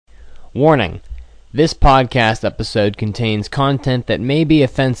Warning: this podcast episode contains content that may be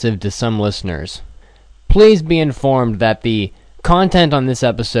offensive to some listeners. Please be informed that the content on this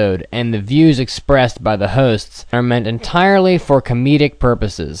episode and the views expressed by the hosts are meant entirely for comedic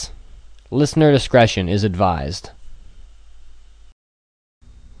purposes. Listener discretion is advised.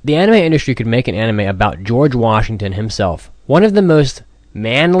 The anime industry could make an anime about George Washington himself, one of the most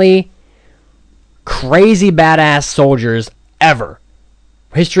manly, crazy badass soldiers ever.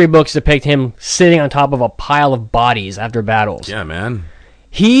 History books depict him sitting on top of a pile of bodies after battles. Yeah, man.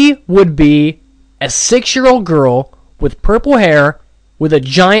 He would be a 6-year-old girl with purple hair with a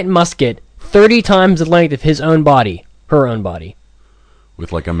giant musket 30 times the length of his own body, her own body.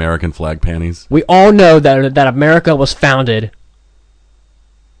 With like American flag panties. We all know that America was founded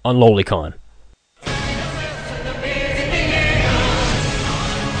on Lolicon.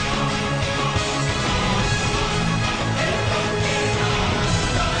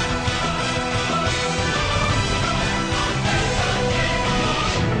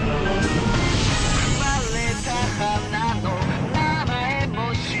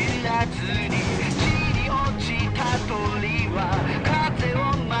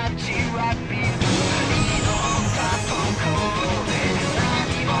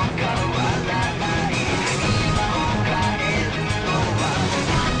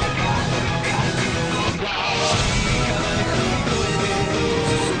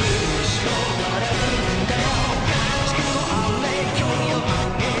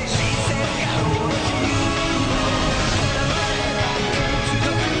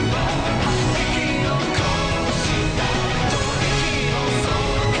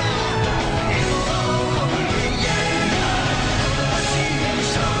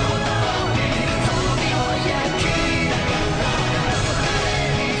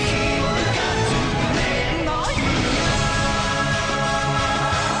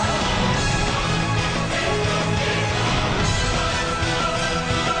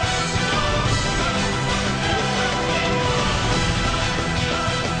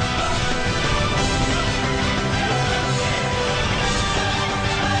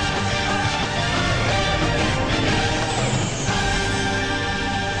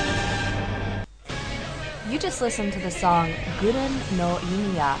 Listen to the song Gurren no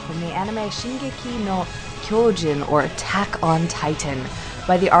Yunya from the anime Shingeki no Kyojin, or Attack on Titan,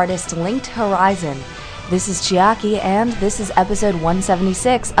 by the artist Linked Horizon. This is Chiaki, and this is episode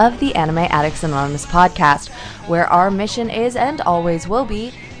 176 of the Anime Addicts Anonymous podcast, where our mission is, and always will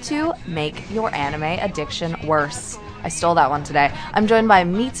be, to make your anime addiction worse. I stole that one today. I'm joined by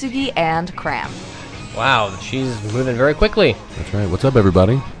Mitsugi and Cram. Wow, she's moving very quickly. That's right. What's up,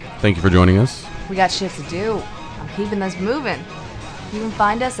 everybody? Thank you for joining us. We got shit to do. I'm keeping this moving. You can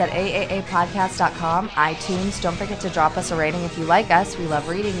find us at aaapodcast.com, iTunes. Don't forget to drop us a rating if you like us. We love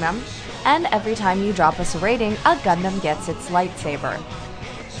reading them. And every time you drop us a rating, a Gundam gets its lightsaber.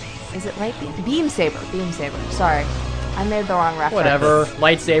 Is it light beam? Beam saber. Beam saber. Sorry. I made the wrong reference. Whatever.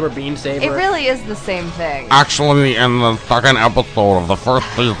 Lightsaber, beam saber. It really is the same thing. Actually, in the second episode of the first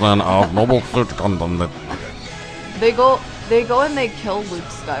season of Mobile Suit Gundam, They go and they kill Luke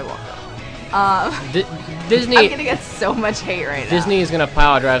Skywalker. Disney. I'm gonna get so much hate right now. Disney is gonna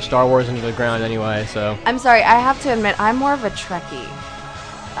power drive Star Wars into the ground anyway, so. I'm sorry, I have to admit, I'm more of a Trekkie.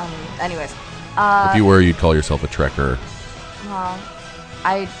 Anyways. if you were, you'd call yourself a Trekker. Well,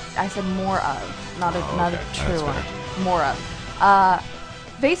 I said more of, not a true one. More of.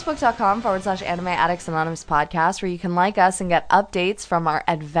 Facebook.com/Anime Addicts Anonymous podcast, where you can like us and get updates from our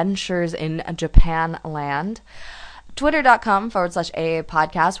adventures in Japan land. Twitter.com/AA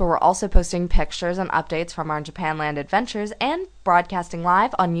podcast, where we're also posting pictures and updates from our Japanland adventures and broadcasting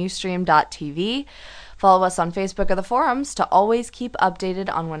live on Ustream.tv. Follow us on Facebook or the forums to always keep updated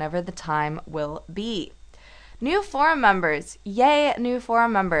on whenever the time will be. New forum members. Yay, new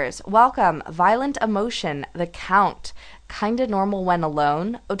forum members. Welcome. Violent Emotion, The Count, Kinda Normal When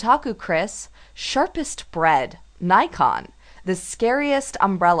Alone, Otaku Chris, Sharpest Bread, Nikon, The Scariest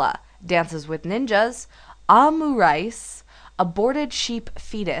Umbrella, Dances with Ninjas, Amu Rice, Aborted Sheep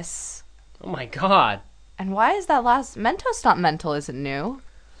Fetus. Oh my god. And why is that last... Mentos Not Mental isn't new.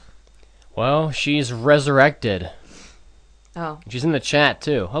 Well, she's resurrected. Oh. She's in the chat,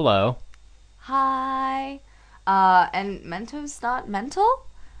 too. Hello. Hi. And Mentos Not Mental?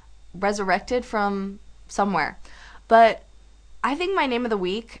 Resurrected from somewhere. But I think my name of the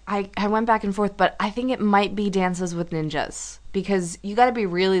week, I went back and forth, but I think it might be Dances with Ninjas. Because you gotta be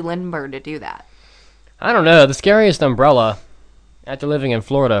really limber to do that. I don't know. The Scariest Umbrella, after living in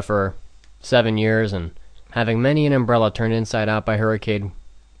Florida for 7 years and having many an umbrella turned inside out by hurricane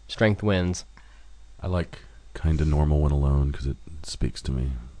strength winds. I like Kinda Normal When Alone because it speaks to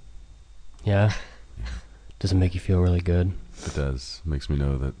me. Yeah? Does it make you feel really good? It does. Makes me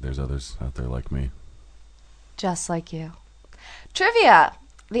know that there's others out there like me. Just like you. Trivia!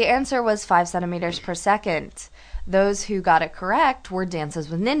 The answer was 5 centimeters per second. Those who got it correct were Dances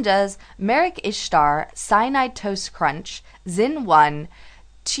with Ninjas, Merrick Ishtar, Cyanide Toast Crunch, Zin 1,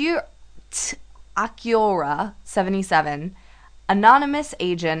 Akiora 77, Anonymous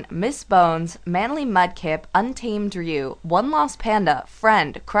Agent, Miss Bones, Manly Mudkip, Untamed Ryu, One Lost Panda,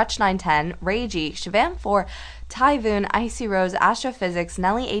 Friend, Crutch 910, Ragey, Shavan 4, Typhoon, Icy Rose, Astrophysics,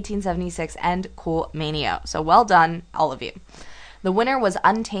 Nelly 1876, and Cool Manio. So well done, all of you. The winner was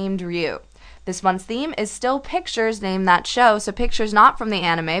Untamed Ryu. This month's theme is still pictures named that show, so pictures not from the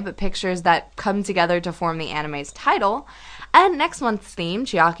anime, but pictures that come together to form the anime's title. And next month's theme,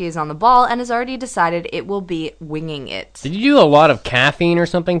 Chiaki is on the ball and has already decided it will be Winging It. Did you do a lot of caffeine or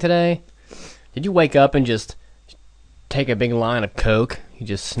something today? Did you wake up and just take a big line of Coke? You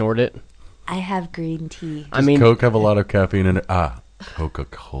just snort it? I have green tea. Does Coke have a lot of caffeine in it?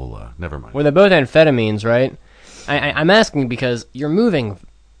 Coca-Cola. Never mind. Well, they're both amphetamines, right? I'm asking because you're moving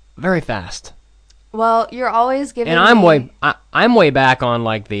very fast. Well, you're always giving and I'm way back on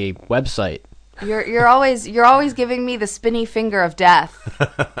like the website. You're always giving me the spinny finger of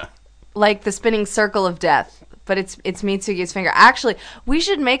death. Like the spinning circle of death. But it's Mitsugi's finger. Actually, we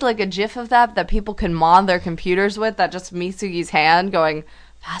should make like a GIF of that people can mod their computers with, that just Mitsugi's hand going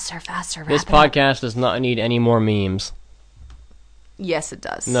faster, faster, This podcast does not need any more memes. Yes, it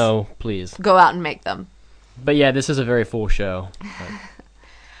does. No, please. Go out and make them. But yeah, this is a very full show.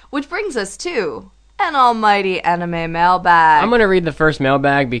 Which brings us to an almighty anime mailbag. I'm going to read the first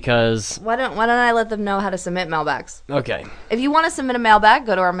mailbag because... Why don't I let them know how to submit mailbags? Okay. If you want to submit a mailbag,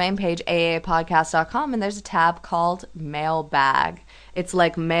 go to our main page, aapodcast.com, and there's a tab called Mailbag. It's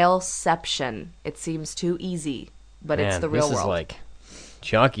like mailception. It seems too easy, but it's the real world. This is like...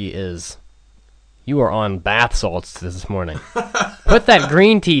 Chucky is... You are on bath salts this morning. Put that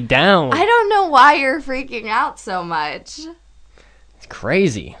green tea down. I don't know why you're freaking out so much. It's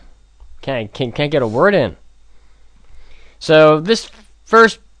crazy. Can't get a word in. So this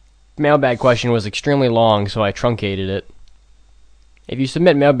first mailbag question was extremely long, so I truncated it. If you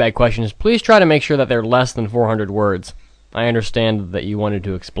submit mailbag questions, please try to make sure that they're less than 400 words. I understand that you wanted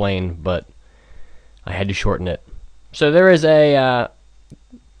to explain, but I had to shorten it. So there is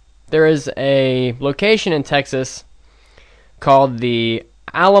a location in Texas called the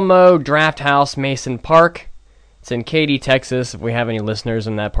Alamo Draft House Mason Park. It's in Katy, Texas, if we have any listeners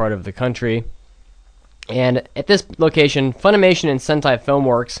in that part of the country. And at this location, Funimation and Sentai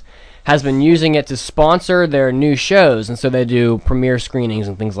Filmworks has been using it to sponsor their new shows, and so they do premiere screenings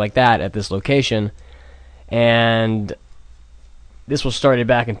and things like that at this location. And this was started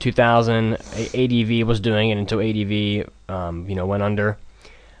back in 2000. ADV was doing it until ADV went under.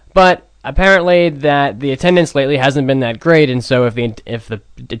 But apparently that the attendance lately hasn't been that great, and so if the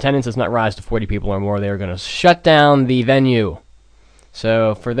attendance does not rise to 40 people or more, they are going to shut down the venue.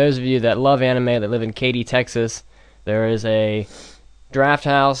 So for those of you that love anime that live in Katy, Texas, there is a draft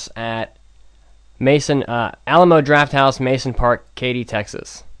house at Alamo Draft House, Mason Park, Katy,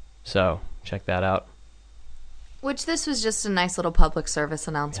 Texas. So check that out. Which this was just a nice little public service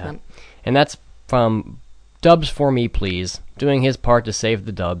announcement. Yeah. And that's from Dubs for Me, please, doing his part to save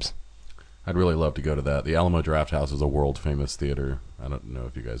the dubs. I'd really love to go to that. The Alamo Draft House is a world-famous theater. I don't know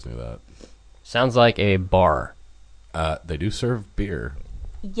if you guys knew that. Sounds like a bar. They do serve beer.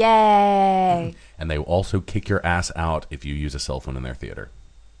 Yay! And they will also kick your ass out if you use a cell phone in their theater.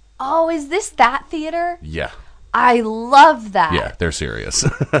 Oh, is this that theater? Yeah. I love that. Yeah, they're serious.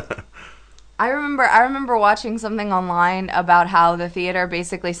 I remember watching something online about how the theater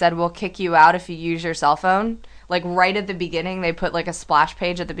basically said, we'll kick you out if you use your cell phone. Like right at the beginning, they put like a splash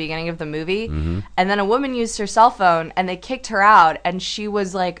page at the beginning of the movie. Mm-hmm. And then a woman used her cell phone and they kicked her out and she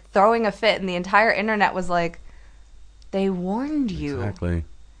was like throwing a fit and the entire internet was like, they warned you. Exactly.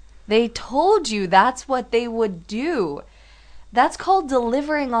 They told you that's what they would do. That's called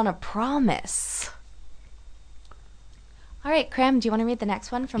delivering on a promise. All right, Cram, do you want to read the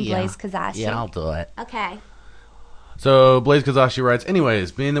next one from Blaze Kazashi? Yeah, I'll do it. Okay. So Blaze Kazashi writes,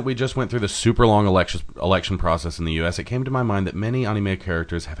 anyways, being that we just went through the super long election process in the U.S., it came to my mind that many anime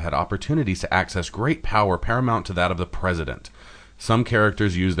characters have had opportunities to access great power paramount to that of the president. Some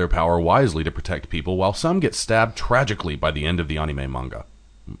characters use their power wisely to protect people, while some get stabbed tragically by the end of the anime manga.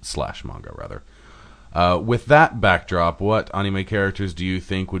 With that backdrop, what anime characters do you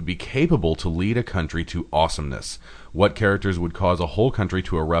think would be capable to lead a country to awesomeness? What characters would cause a whole country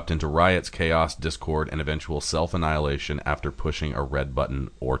to erupt into riots, chaos, discord, and eventual self-annihilation after pushing a red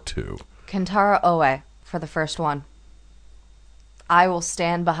button or two? Kentaro Oe for the first one. I will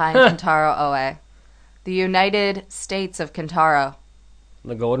stand behind Kentaro Oe. The United States of Kentaro.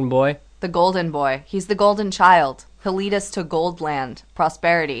 The golden boy. The golden boy. He's the golden child. He'll lead us to Goldland,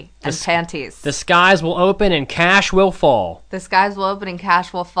 prosperity, and panties. The skies will open and cash will fall. The skies will open and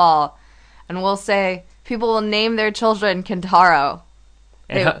cash will fall. And we'll say, people will name their children Kentaro.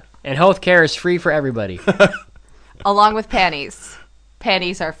 And health care is free for everybody. Along with panties.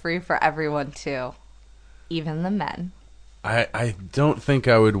 Panties are free for everyone, too. Even the men. I don't think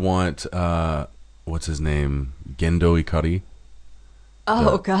I would want, what's his name? Gendo Ikari?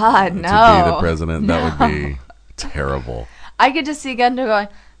 Oh, God, no. To be the president. No. That would be terrible. I could just see Gendo going,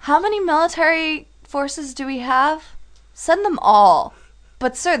 how many military forces do we have? Send them all.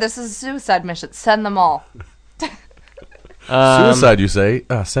 But, sir, this is a suicide mission. Send them all. Suicide, you say?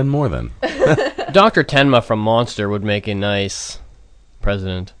 Send more, then. Dr. Tenma from Monster would make a nice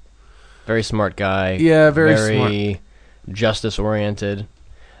president. Very smart guy. Yeah, very smart. Justice-oriented.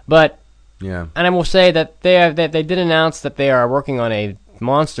 But, yeah. And I will say that they did announce that they are working on a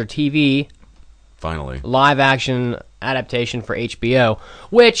Monster TV finally live-action adaptation for HBO,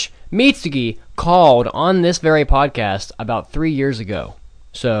 which Mitsugi called on this very podcast about 3 years ago.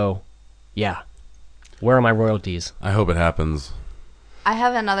 So, yeah. Where are my royalties? I hope it happens. I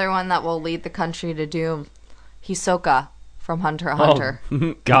have another one that will lead the country to doom. Hisoka from Hunter x Hunter.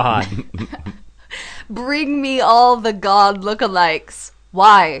 Oh, God. Bring me all the god lookalikes.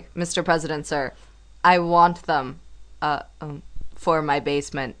 Why, Mr. President, sir? I want them for my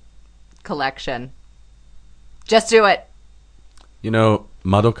basement collection. Just do it. You know,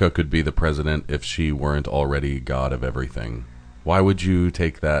 Madoka could be the president if she weren't already god of everything. Why would you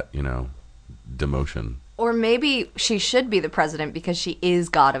take that, demotion? Or maybe she should be the president because she is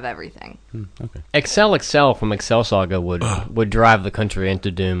god of everything. Okay. Excel from Excel Saga would drive the country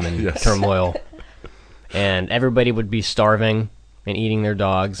into doom and turmoil. And everybody would be starving and eating their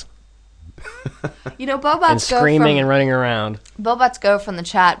dogs. Bobat's and screaming and running around. Bobat's Go from the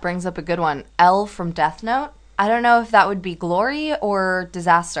chat brings up a good one. L from Death Note. I don't know if that would be glory or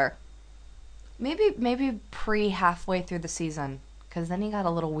disaster. Maybe halfway through the season, because then he got a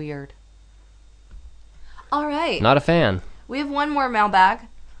little weird. All right. Not a fan. We have one more mailbag.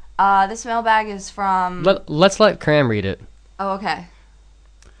 This mailbag is from... Let's let Cram read it. Oh, okay.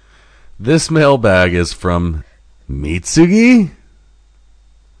 This mailbag is from Mitsugi.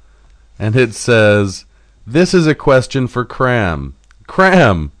 And it says, this is a question for Cram.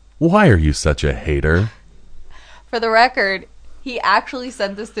 Cram, why are you such a hater? For the record, he actually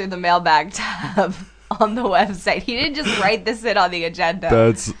sent this through the mailbag tab on the website. He didn't just write this in on the agenda.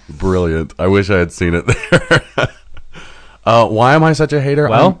 That's brilliant. I wish I had seen it there. Why am I such a hater?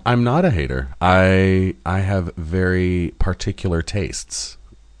 Well, I'm not a hater. I have very particular tastes.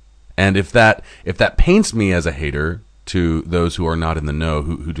 And if that paints me as a hater to those who are not in the know,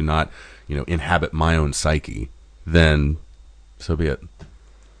 who do not, inhabit my own psyche, then so be it.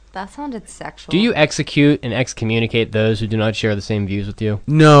 That sounded sexual. Do you execute and excommunicate those who do not share the same views with you?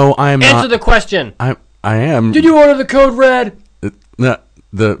 No, I am not. Answer the question. I am. Did you order the code red?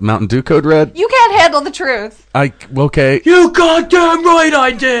 The Mountain Dew code red? You can't handle the truth. Okay. You goddamn right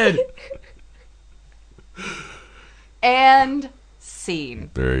I did. And scene.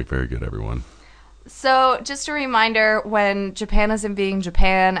 Very, very good, everyone. So, just a reminder, when Japan isn't being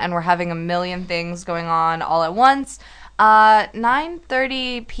Japan and we're having a million things going on all at once,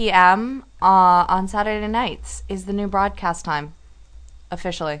 9:30 p.m. On Saturday nights is the new broadcast time.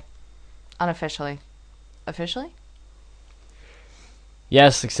 Officially. Unofficially. Officially?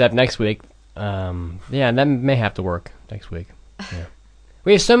 Yes, except next week. Yeah, that may have to work next week. Yeah.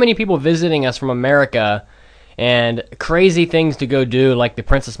 We have so many people visiting us from America and crazy things to go do, like the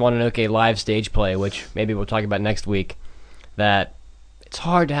Princess Mononoke live stage play, which maybe we'll talk about next week, that it's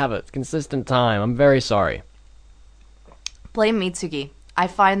hard to have a consistent time. I'm very sorry. Blame Mitsugi. I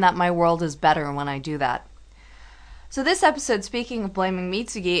find that my world is better when I do that. So this episode, speaking of blaming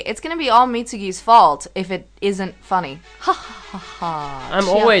Mitsugi, it's going to be all Mitsugi's fault if it isn't funny. Ha ha ha ha. I'm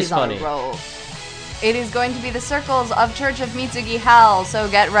always funny. It is going to be the circles of Church of Mitsugi Hell, so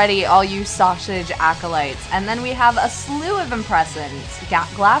get ready, all you sausage acolytes. And then we have a slew of impressions.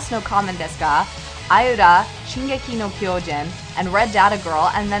 Glass no Kamen desu ka, Ayura, Shingeki no Kyojin, and Red Data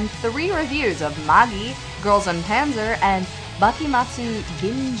Girl, and then 3 reviews of Magi, Girls on Panzer, and Bakumatsu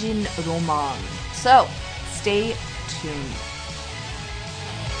Ginjin Roman. So, stay tuned.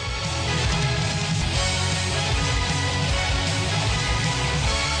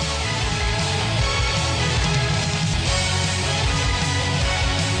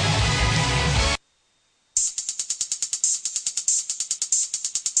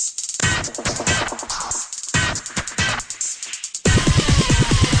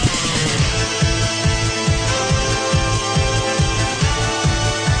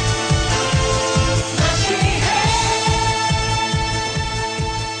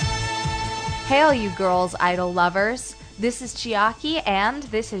 all you girls' idol lovers. This is Chiaki, and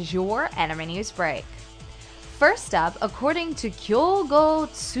this is your anime news break. First up, according to Kyogo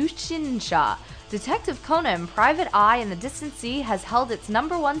Tsushinsha, Detective Conan Private Eye in the Distant Sea has held its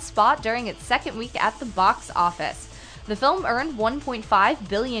 #1 spot during its second week at the box office. The film earned 1.5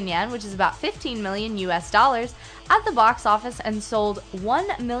 billion yen, which is about $15 million at the box office and sold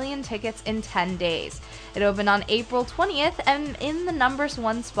 1 million tickets in 10 days. It opened on April 20th and in the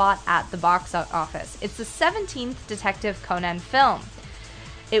 #1 spot at the box office. It's the 17th Detective Conan film.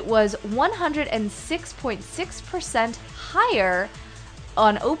 It was 106.6% higher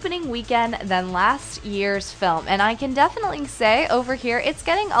on opening weekend than last year's film, and I can definitely say over here it's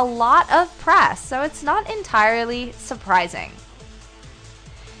getting a lot of press, so it's not entirely surprising.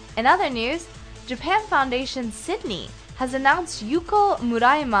 In other news, Japan Foundation Sydney has announced Yuko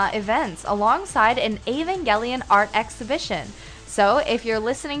Muraima events alongside an Evangelion art exhibition. So if you're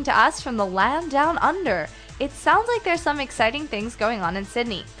listening to us from the land down under, it sounds like there's some exciting things going on in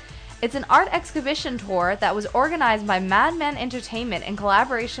Sydney. It's an art exhibition tour that was organized by Madman Entertainment in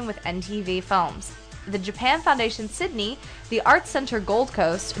collaboration with NTV Films. The Japan Foundation Sydney, the Arts Centre Gold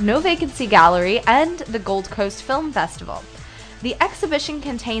Coast, No Vacancy Gallery, and the Gold Coast Film Festival. The exhibition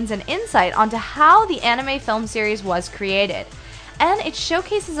contains an insight onto how the anime film series was created, and it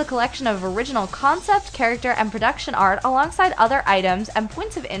showcases a collection of original concept, character, and production art alongside other items and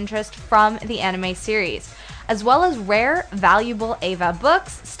points of interest from the anime series, as well as rare, valuable Eva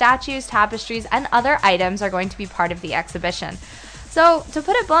books, statues, tapestries, and other items are going to be part of the exhibition. So, to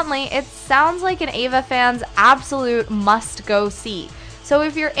put it bluntly, it sounds like an Eva fan's absolute must-go see. So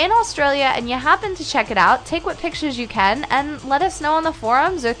if you're in Australia and you happen to check it out, take what pictures you can and let us know on the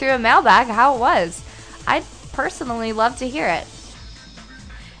forums or through a mailbag how it was. I'd personally love to hear it.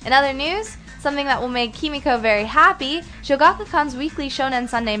 In other news, something that will make Kimiko very happy, Shogakukan's weekly Shonen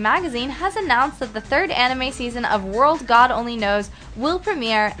Sunday magazine has announced that the third anime season of World God Only Knows will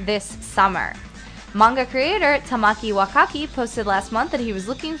premiere this summer. Manga creator Tamaki Wakaki posted last month that he was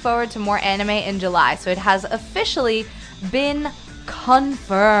looking forward to more anime in July, so it has officially been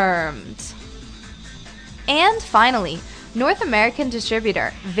confirmed. And finally, North American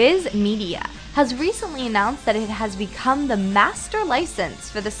distributor Viz Media has recently announced that it has become the master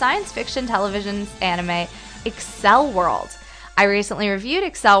license for the science fiction television anime Excel World. I recently reviewed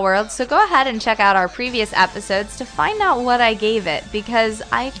Excel World, so go ahead and check out our previous episodes to find out what I gave it, because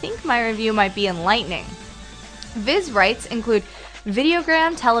I think my review might be enlightening. Viz rights include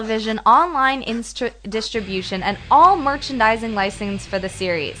videogram, television, online distribution, and all merchandising license for the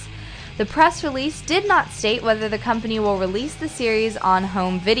series. The press release did not state whether the company will release the series on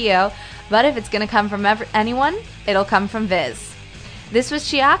home video, but if it's going to come from anyone, it'll come from Viz. This was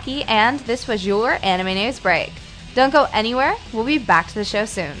Chiaki, and this was your Anime News Break. Don't go anywhere, we'll be back to the show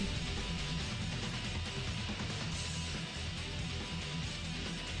soon.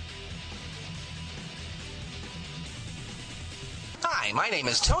 Hi, my name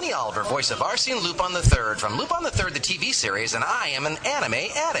is Tony Oliver, voice of Arsene Lupin III from Lupin III, the TV series, and I am an anime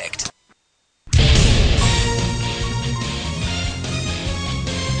addict.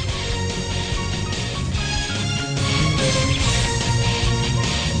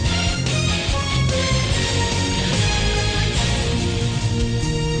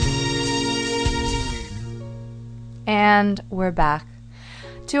 And we're back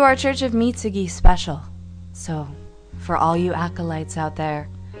to our Church of Mitsugi special. So, for all you acolytes out there,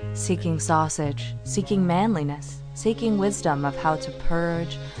 seeking sausage, seeking manliness, seeking wisdom of how to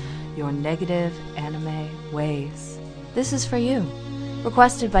purge your negative anime ways, this is for you.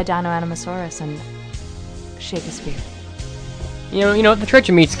 Requested by Dino Animasaurus and Shakespeare. You know, the Church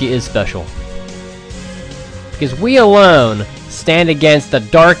of Mitsugi is special. Because we alone stand against the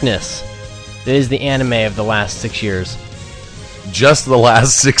darkness that is the anime of the last 6 years. Just the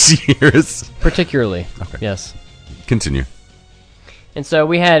last 6 years? Particularly, Okay. Yes. Continue. And so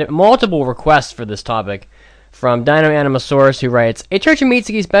we had multiple requests for this topic from Dino Animasaurus, who writes, "A Church of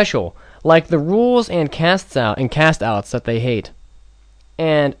Mitsugi special, like the rules and cast outs that they hate."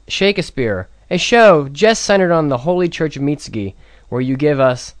 And Shakespeare, a show just centered on the Holy Church of Mitsugi, where you give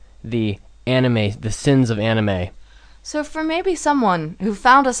us the sins of anime. So for maybe someone who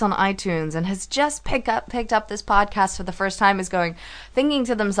found us on iTunes and has just picked up this podcast for the first time, is thinking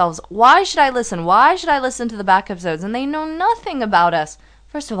to themselves, why should I listen? Why should I listen to the back episodes? And they know nothing about us.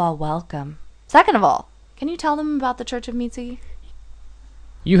 First of all, welcome. Second of all, can you tell them about the Church of Mitsugi?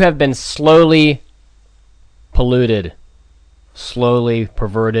 You have been slowly polluted, slowly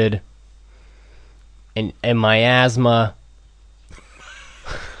perverted, and a miasma.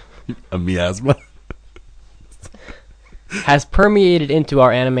 A miasma? Has permeated into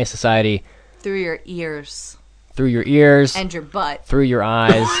our anime society Through your ears. Through your ears. And your butt. Through your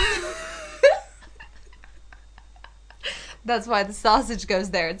eyes. That's why the sausage goes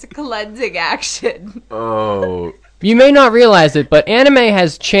there. It's a cleansing action. Oh. You may not realize it, but anime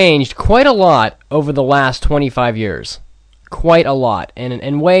has changed quite a lot over the last 25 years. Quite a lot. And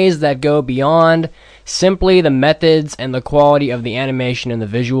in ways that go beyond simply the methods and the quality of the animation and the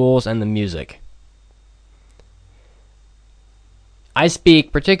visuals and the music. I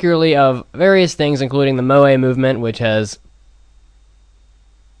speak particularly of various things, including the Moe movement, which has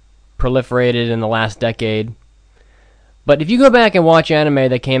proliferated in the last decade. But if you go back and watch anime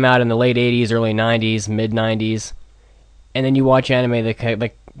that came out in the late 80s, early 90s, mid 90s, and then you watch anime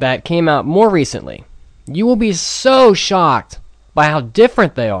that came out more recently, you will be so shocked by how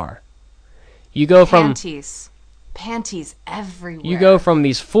different they are. You go from panties everywhere. You go from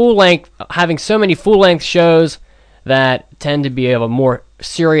these having so many full-length shows that tend to be of a more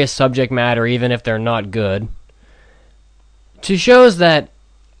serious subject matter, even if they're not good, to shows that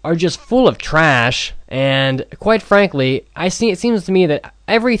are just full of trash. And quite frankly, it seems to me that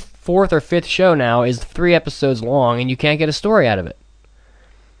every fourth or fifth show now is 3 episodes long, and you can't get a story out of it.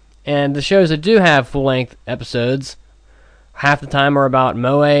 And the shows that do have full-length episodes, half the time are about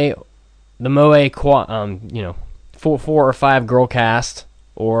Moe, the Moe, 4 or 5 girl cast,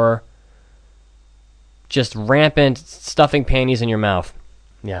 or just rampant stuffing panties in your mouth.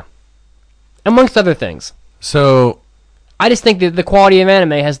 Yeah. Amongst other things. So I just think that the quality of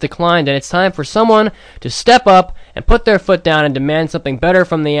anime has declined, and it's time for someone to step up and put their foot down and demand something better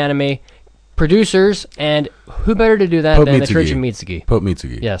from the anime producers, and who better to do that than the Church of Mitsugi? Pope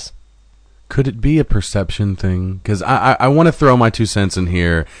Mitsugi. Yes. Could it be a perception thing? Because I want to throw my 2 cents in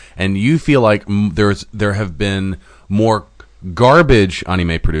here, and you feel like there have been more garbage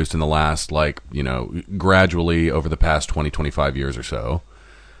anime produced in the last, gradually over the past 20, 25 years or so.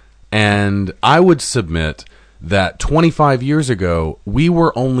 And I would submit that 25 years ago, we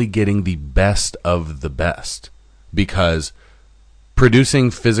were only getting the best of the best, because producing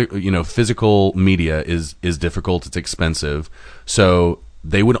physical media is difficult, it's expensive. So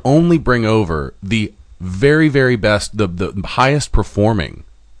they would only bring over the very, very best, the highest performing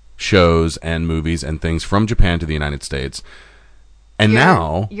shows and movies and things from Japan to the United States. And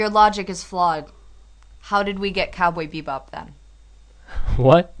now your logic is flawed. How did we get Cowboy Bebop then?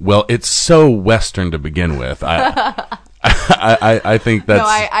 What? Well, it's so Western to begin with. I think that's... No,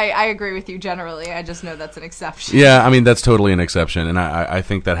 I agree with you generally. I just know that's an exception. Yeah, I mean, that's totally an exception, and I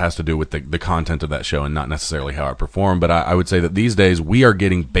think that has to do with the content of that show and not necessarily how it performed, but I would say that these days we are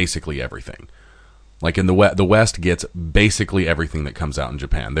getting basically everything. Like in the West gets basically everything that comes out in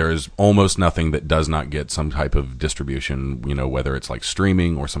Japan. There is almost nothing that does not get some type of distribution, whether it's like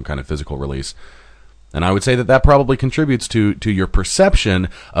streaming or some kind of physical release. And I would say that probably contributes to your perception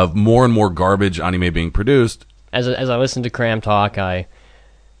of more and more garbage anime being produced. As I listen to Cram Talk, I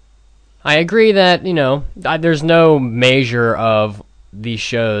agree that there's no measure of these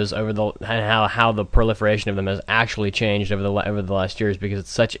shows over how the proliferation of them has actually changed over the last years, because it's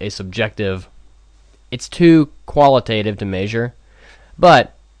such a subjective. It's too qualitative to measure.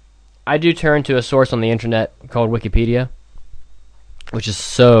 But I do turn to a source on the internet called Wikipedia, which is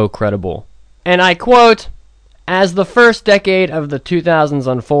so credible. And I quote, "As the first decade of the 2000s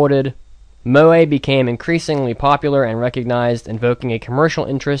unfolded, Moe became increasingly popular and recognized, invoking a commercial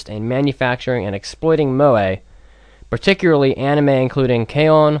interest in manufacturing and exploiting Moe, particularly anime including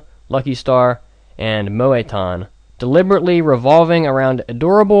K-On!, Lucky Star, and Moetan, deliberately revolving around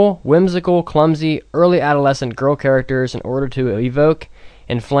adorable, whimsical, clumsy, early adolescent girl characters in order to evoke,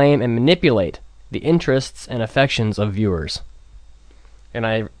 inflame, and manipulate the interests and affections of viewers." And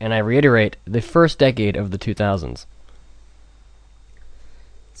I reiterate, the first decade of the 2000s.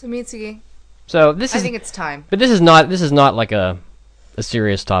 So Mitsugi. So I think it's time. But this is not like a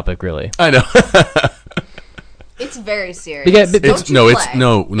serious topic, really. I know. It's very serious. Because, it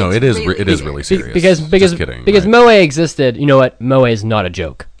is really serious. Because Moe existed. You know what? Moe is not a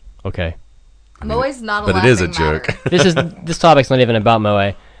joke. Okay. Moe's not a but laughing it is a matter. joke. This topic's not even about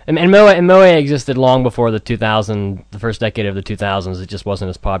Moe. And Moe existed long before the first decade of the 2000s. It just wasn't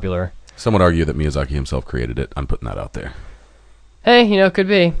as popular. Some would argue that Miyazaki himself created it. I'm putting that out there. Hey, could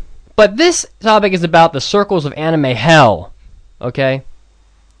be. But this topic is about the circles of anime hell. Okay?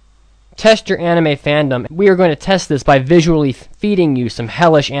 Test your anime fandom. We are going to test this by visually feeding you some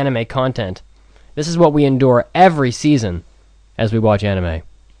hellish anime content. This is what we endure every season as we watch anime.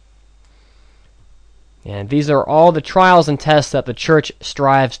 And these are all the trials and tests that the church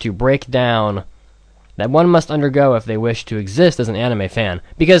strives to break down, that one must undergo if they wish to exist as an anime fan.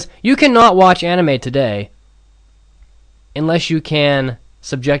 Because you cannot watch anime today unless you can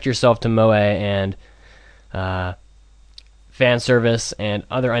subject yourself to moe and fan service and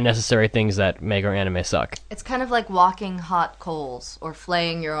other unnecessary things that make our anime suck. It's kind of like walking hot coals or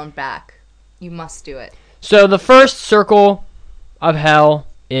flaying your own back. You must do it. So the first circle of hell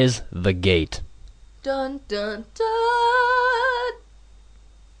is the gate. Dun, dun, dun.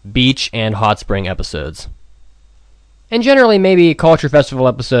 Beach and hot spring episodes. And generally maybe culture festival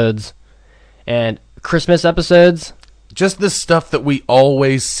episodes and Christmas episodes. Just the stuff that we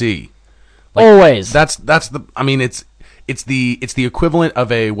always see. Always. That's the. I mean, it's the equivalent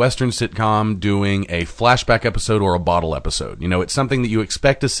of a Western sitcom doing a flashback episode or a bottle episode. You know, it's something that you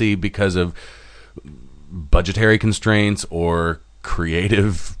expect to see because of budgetary constraints or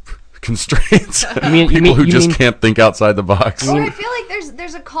creative constraints. People who just can't think outside the box. Or I feel like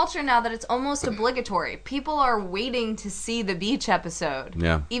there's a culture now that it's almost obligatory. People are waiting to see the beach episode.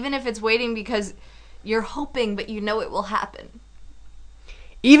 Yeah. Even if it's waiting because you're hoping, but you know it will happen.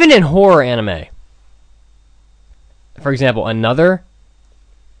 Even in horror anime. For example, Another,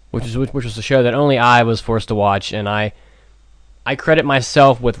 which was a show that only I was forced to watch, and I credit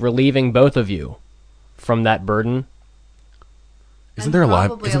myself with relieving both of you from that burden. Isn't there a live?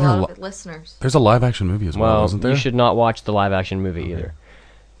 Probably Isn't a there lot of listeners. There's a live action movie as well, isn't there? You should not watch the live action movie either.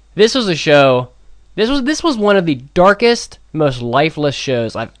 This was a show. This was one of the darkest, most lifeless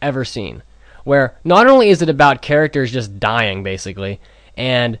shows I've ever seen. Where not only is it about characters just dying, basically,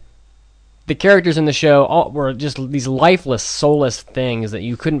 and the characters in the show were just these lifeless, soulless things that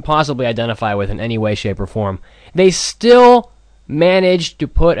you couldn't possibly identify with in any way, shape, or form. They still managed to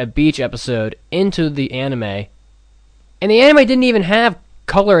put a beach episode into the anime, and the anime didn't even have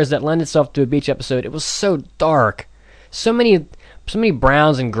colors that lend itself to a beach episode. It was so dark, so many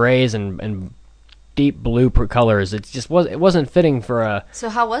browns and grays and deep blue colors. It just wasn't fitting for a. So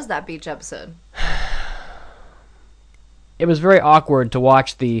how was that beach episode? It was very awkward to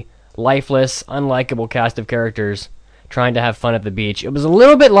watch the lifeless, unlikable cast of characters trying to have fun at the beach. It was a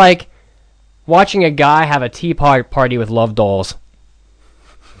little bit like watching a guy have a tea party with love dolls.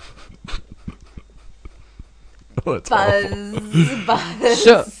 Oh, it's Buzz.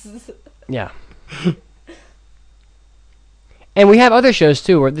 So, yeah. And we have other shows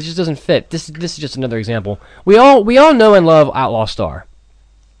too where this just doesn't fit. This is just another example. We all know and love Outlaw Star,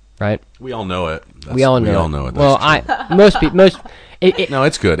 right? We all know it. We all know it. Well, most people. No,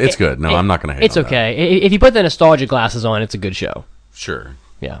 it's good. It's good. No, I'm not going to hate. It's on okay. If you put the nostalgia glasses on, it's a good show. Sure.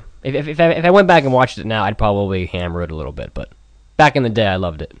 Yeah. If I went back and watched it now, I'd probably hammer it a little bit. But back in the day, I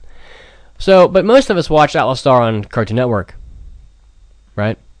loved it. So, but most of us watched Outlaw Star on Cartoon Network,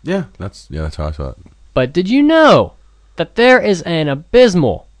 right? Yeah, that's how I saw it. But did you know that there is an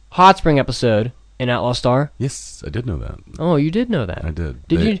abysmal Hot Spring episode in Outlaw Star? Yes, I did know that. Oh, you did know that. I did.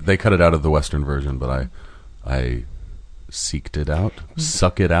 Did They cut it out of the Western version, but I seeked it out,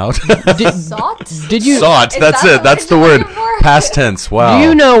 suck it out. Sought? Did you? Sought. That's it. That's the word. Past tense. Wow. Do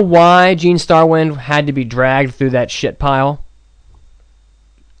you know why Gene Starwind had to be dragged through that shit pile?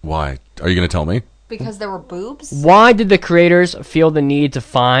 Why? Are you going to tell me? Because there were boobs? Why did the creators feel the need to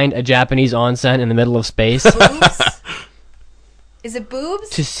find a Japanese onsen in the middle of space? Boobs? Is it boobs?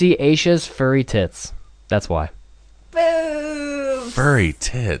 To see Aisha's furry tits. That's why. Boobs. Furry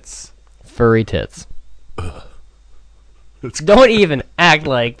tits. Furry tits. Don't even act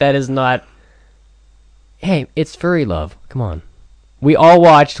like that is not... Hey, it's furry love. Come on. We all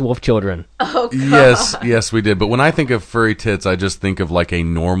watched Wolf Children. Oh, God. Yes, we did. But when I think of furry tits, I just think of like a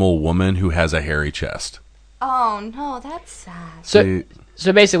normal woman who has a hairy chest. Oh, no, that's sad.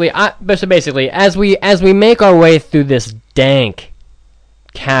 So basically, as we make our way through this dank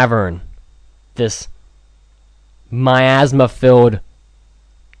cavern, this miasma-filled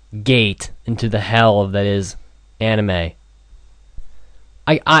gate into the hell that is anime,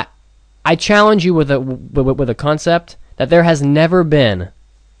 I challenge you with a concept that there has never been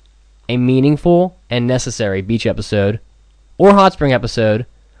a meaningful and necessary beach episode, or hot spring episode,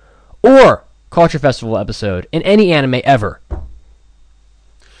 or culture festival episode in any anime ever.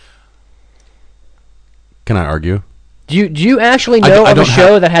 Can I argue? Do you actually know of a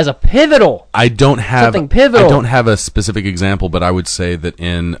show that has a pivotal? I don't have something pivotal. I don't have a specific example, but I would say that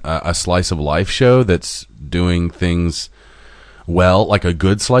in a slice of life show that's doing things well, like a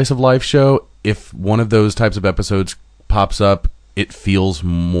good slice of life show, if one of those types of episodes pops up, it feels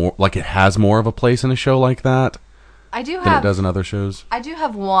more like it has more of a place in a show like that than it does in other shows. I do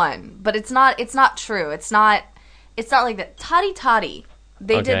have one, but it's not true. It's not like that. Toddy Toddy.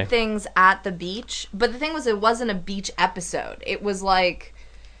 They did things at the beach, but the thing was, it wasn't a beach episode. It was like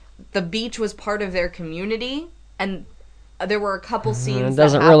the beach was part of their community, and there were a couple scenes. It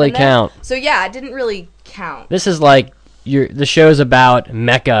doesn't really count. So yeah, it didn't really count. This is like the show's about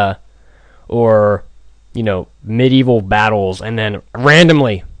mecha or, medieval battles, and then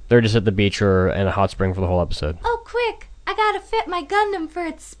randomly they're just at the beach or in a hot spring for the whole episode. Oh, quick! I gotta fit my Gundam for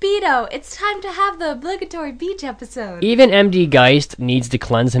its Speedo. It's time to have the obligatory beach episode. Even MD Geist needs to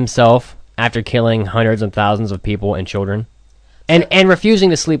cleanse himself after killing hundreds and thousands of people and children. And refusing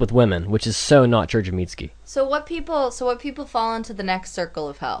to sleep with women, which is so not Church of Mitsugi. So what people fall into the next circle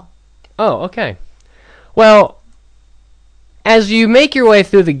of hell? Oh, okay. Well, as you make your way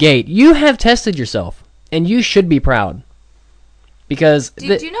through the gate, you have tested yourself, and you should be proud. Because... Do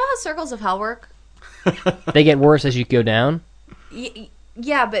you know how circles of hell work? They get worse as you go down?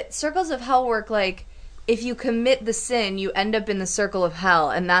 Yeah, but circles of hell work like, if you commit the sin, you end up in the circle of hell,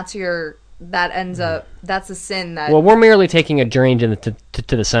 and that's a sin that... Well, we're merely taking a journey to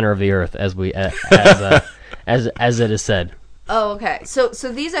the center of the earth, as it is said. Oh, okay. So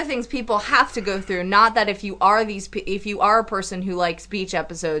these are things people have to go through. Not that if you are a person who likes beach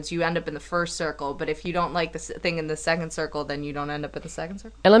episodes, you end up in the first circle. But if you don't like the thing in the second circle, then you don't end up in the second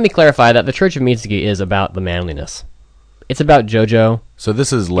circle. And let me clarify that the Church of Mitsugi is about the manliness. It's about JoJo. So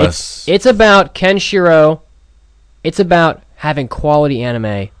this is less... It's about Kenshiro. It's about having quality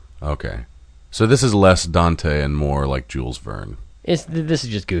anime. Okay. So this is less Dante and more like Jules Verne. This is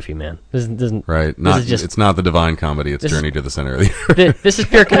just goofy, man. This isn't right. It's not the Divine Comedy. It's Journey to the Center of the Earth. This is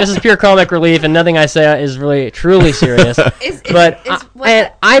pure comic relief, and nothing I say is really truly serious.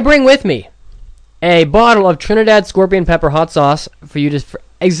 I bring with me a bottle of Trinidad Scorpion Pepper hot sauce for you to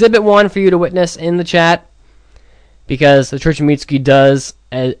exhibit one for you to witness in the chat, because the Church of Mitsugi does,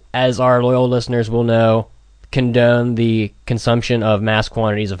 as our loyal listeners will know, condone the consumption of mass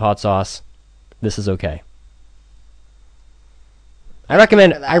quantities of hot sauce. This is okay.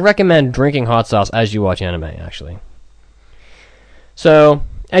 I recommend drinking hot sauce as you watch anime, actually. So,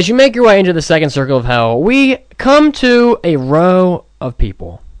 as you make your way into the second circle of hell, we come to a row of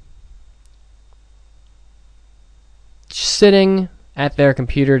people sitting at their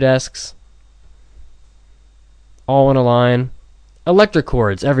computer desks, all in a line. Electric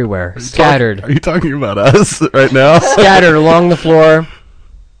cords everywhere, scattered. Are you talking about us right now? Scattered along the floor.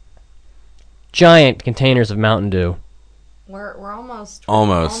 Giant containers of Mountain Dew. We're almost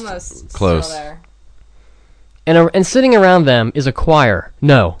close. Still there. And sitting around them is a choir.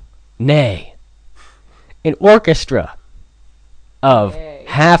 Nay. An orchestra of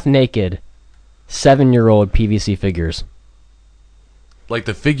half-naked 7-year-old PVC figures. Like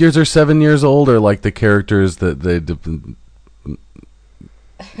the figures are 7 years old, or like the characters that they... The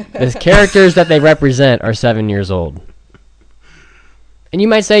characters that they represent are 7 years old. And you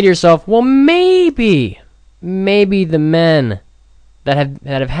might say to yourself, well, maybe the men that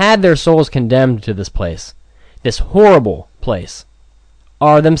have had their souls condemned to this place, this horrible place,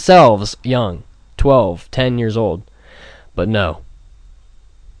 are themselves young, 12, 10 years old. But no.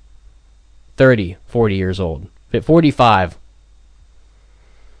 30, 40 years old. 45.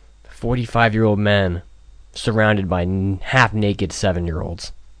 45-year-old men surrounded by half-naked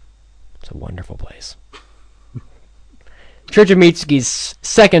 7-year-olds. It's a wonderful place. Church of Mitsugi's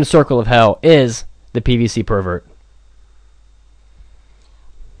second circle of hell is the PVC pervert.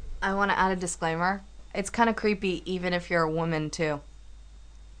 I want to add a disclaimer. It's kind of creepy even if you're a woman, too.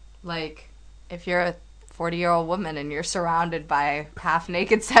 Like, if you're a 40-year-old woman and you're surrounded by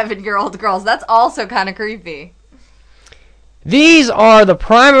half-naked 7-year-old girls, that's also kind of creepy. These are the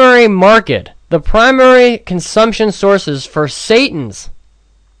primary market, the primary consumption sources for Satan's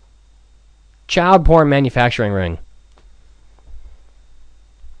child porn manufacturing ring.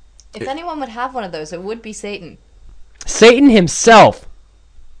 If anyone would have one of those, it would be Satan. Satan himself.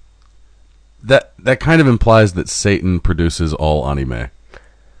 That kind of implies that Satan produces all anime.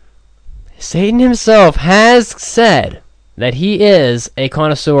 Satan himself has said that he is a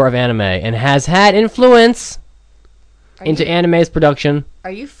connoisseur of anime and has had influence into anime's production.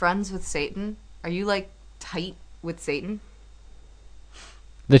 Are you friends with Satan? Are you, like, tight with Satan?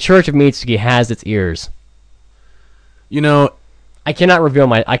 The Church of Mitsugi has its ears. You know... I cannot reveal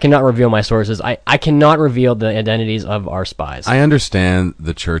my sources. I cannot reveal the identities of our spies. I understand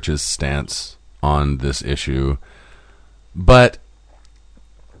the church's stance on this issue, but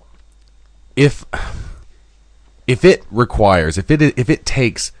if it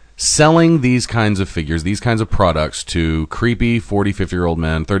takes selling these kinds of figures, these kinds of products to creepy 40, 50-year-old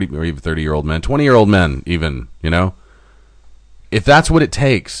men, 30 or even 30-year-old men, 20-year-old men even, if that's what it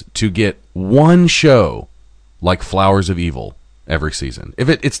takes to get one show like Flowers of Evil every season.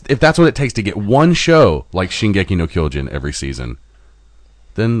 If that's what it takes to get one show like Shingeki no Kyojin every season,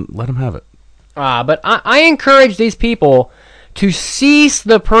 then let them have it. But I encourage these people to cease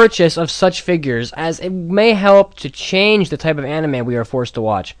the purchase of such figures, as it may help to change the type of anime we are forced to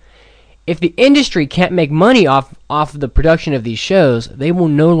watch. If the industry can't make money off the production of these shows, they will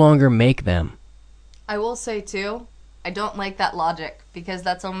no longer make them. I will say, too, I don't like that logic, because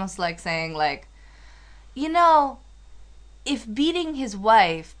that's almost like saying, like, you know, if beating his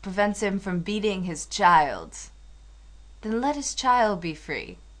wife prevents him from beating his child, then let his child be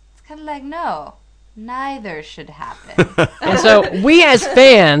free. It's kind of like, no, neither should happen. And so we as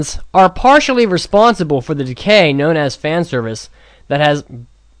fans are partially responsible for the decay known as fan service that has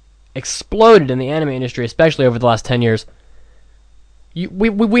exploded in the anime industry, especially over the last 10 years.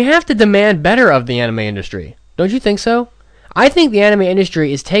 We have to demand better of the anime industry. Don't you think so? I think the anime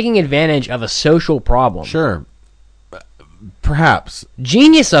industry is taking advantage of a social problem. Sure. Perhaps.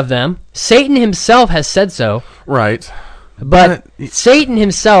 Genius of them. Satan himself has said so. Right. But Satan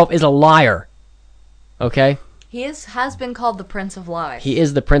himself is a liar. Okay? He has been called the Prince of Lies. He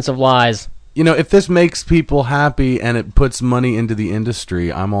is the Prince of Lies. You know, if this makes people happy and it puts money into the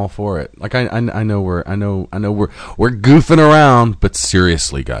industry, I'm all for it. Like I know we're goofing around, but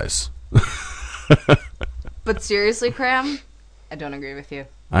seriously, guys. But seriously, Cram, I don't agree with you.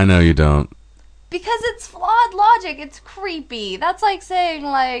 I know you don't. Because it's flawed logic. It's creepy. That's like saying,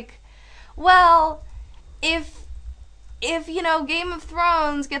 like, well, if you know, Game of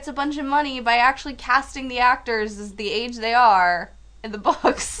Thrones gets a bunch of money by actually casting the actors as the age they are in the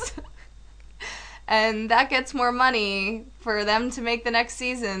books, and that gets more money for them to make the next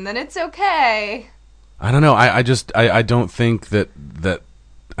season, then it's okay. I don't know. I don't think that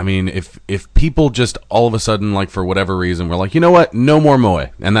I mean, if people just all of a sudden, like, for whatever reason, we're like, you know what, no more moe,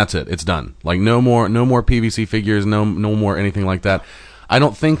 and that's it, it's done. Like, no more PVC figures, no more anything like that. I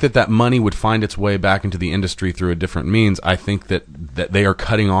don't think that money would find its way back into the industry through a different means. I think that they are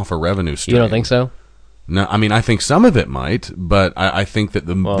cutting off a revenue stream. You don't think so? No, I mean, I think some of it might, but I think that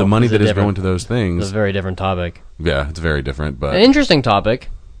the money that is going to those things... It's a very different topic. Yeah, it's very different, but... An interesting topic.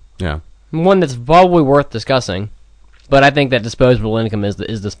 Yeah. One that's probably worth discussing. But I think that disposable income is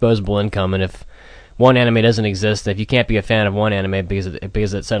disposable income, and if one anime doesn't exist, if you can't be a fan of one anime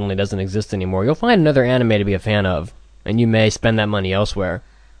because it suddenly doesn't exist anymore, you'll find another anime to be a fan of, and you may spend that money elsewhere.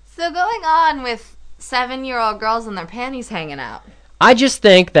 So going on with 7-year-old girls and their panties hanging out. I just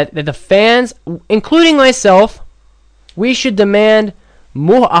think that the fans, including myself, we should demand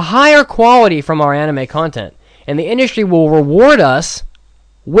a higher quality from our anime content, and the industry will reward us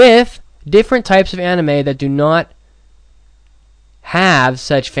with different types of anime that do not have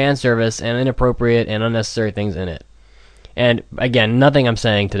such fan service and inappropriate and unnecessary things in it. And again, nothing I'm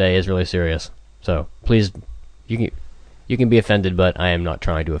saying today is really serious. So please, you can be offended, but I am not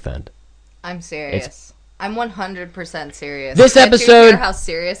trying to offend. I'm serious. I'm 100% serious. This Can't episode... you hear how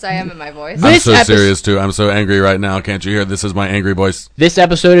serious I am in my voice? I'm so serious, too. I'm so angry right now. Can't you hear? This is my angry voice. This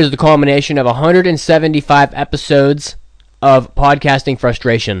episode is the culmination of 175 episodes of podcasting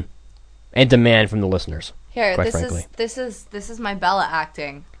frustration and demand from the listeners. Here, quite frankly. this is my Bella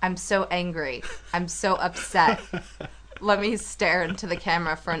acting. I'm so angry. I'm so upset. Let me stare into the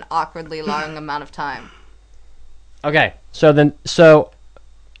camera for an awkwardly long amount of time. Okay, so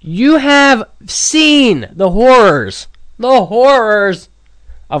you have seen the horrors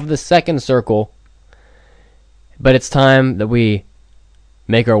of the second circle, but it's time that we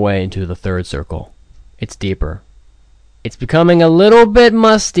make our way into the third circle. It's deeper. It's becoming a little bit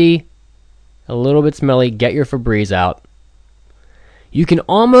musty, a little bit smelly. Get your Febreze out. You can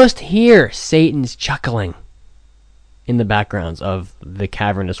almost hear Satan's chuckling in the backgrounds of the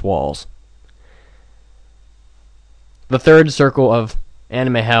cavernous walls. The third circle of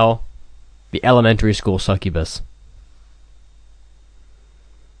anime hell, the elementary school succubus.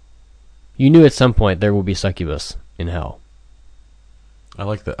 You knew at some point there will be succubus in hell. I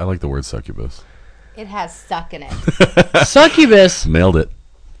like the word succubus. It has suck in it. Succubus Nailed it.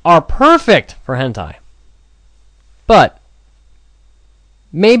 are perfect for hentai, but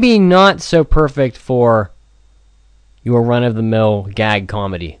maybe not so perfect for your run-of-the-mill gag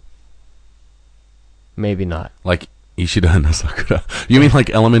comedy. Maybe not. Like Ishida and Sakura. You mean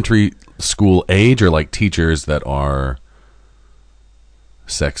like elementary school age, or like teachers that are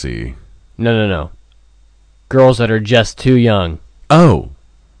sexy? No. Girls that are just too young. Oh,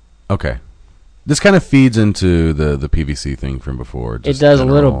 okay. This kind of feeds into the PVC thing from before. It does a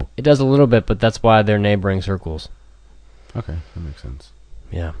little bit, but that's why they're neighboring circles. Okay, that makes sense.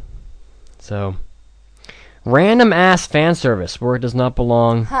 Yeah. So, random ass fan service where it does not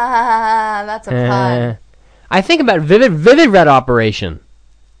belong. Ha ha ha! That's a pun. I think about Vivid Red Operation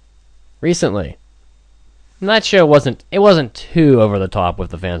recently. And that show wasn't too over the top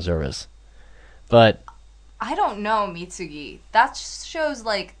with the fan service, but I don't know, Mitsugi. That show's,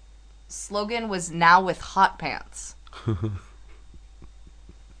 like, slogan was now with hot pants.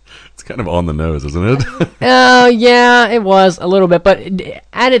 It's kind of on the nose, isn't it? Oh, yeah, it was a little bit. But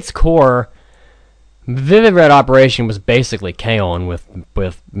at its core, Vivid Red Operation was basically K-On!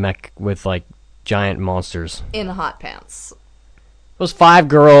 with like, giant monsters. In hot pants. It was 5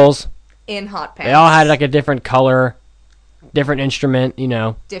 girls. In hot pants. They all had, like, a different color, different instrument, you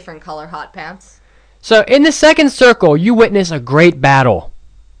know. Different color hot pants. So, in the second circle, you witness a great battle.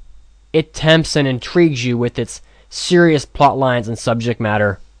 It tempts and intrigues you with its serious plot lines and subject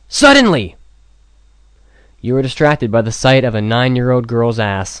matter. Suddenly, you are distracted by the sight of a 9-year-old girl's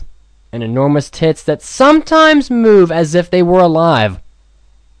ass and enormous tits that sometimes move as if they were alive.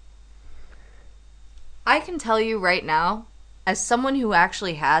 I can tell you right now, as someone who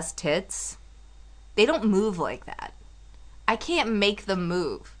actually has tits, they don't move like that. I can't make them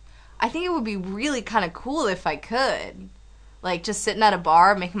move. I think it would be really kind of cool if I could. Like, just sitting at a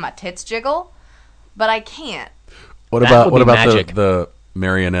bar making my tits jiggle. But I can't. What That about would be magic. the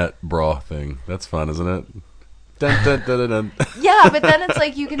marionette bra thing? That's fun, isn't it? Dun, dun, dun, dun, dun. Yeah, but then it's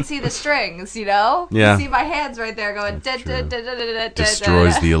like you can see the strings, you know? Yeah. You see my hands right there going...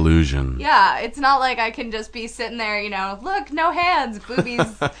 Destroys the illusion. Yeah, it's not like I can just be sitting there, you know, look, no hands,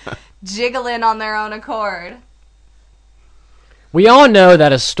 boobies jiggling on their own accord. We all know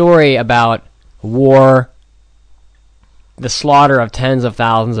that a story about war, the slaughter of tens of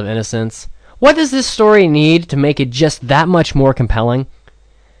thousands of innocents, what does this story need to make it just that much more compelling?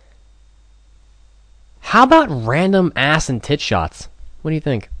 How about random ass and tit shots? What do you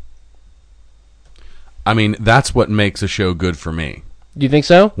think? I mean, that's what makes a show good for me. Do you think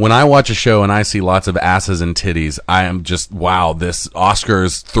so? When I watch a show and I see lots of asses and titties, I am just, wow, this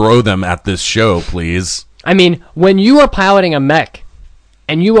Oscars, throw them at this show, please. I mean, when you are piloting a mech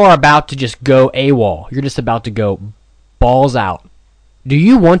and you are about to just go AWOL, you're just about to go balls out, do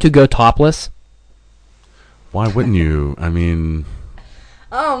you want to go topless? Why wouldn't you? I mean,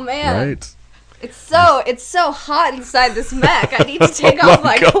 Oh, man. right? It's so hot inside this mech. I need to take off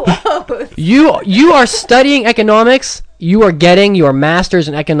my clothes. You are studying economics. You are getting your master's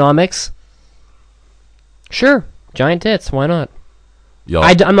in economics. Sure, giant tits. Why not? Y'all,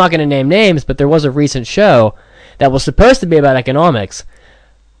 I'm not going to name names, but there was a recent show that was supposed to be about economics,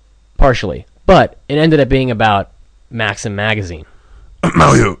 partially, but it ended up being about Maxim magazine.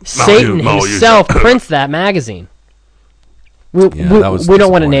 Satan himself prints that magazine. We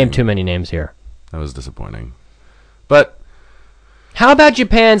don't want to name too many names here. That was disappointing. But How about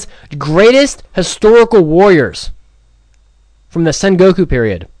Japan's greatest historical warriors from the Sengoku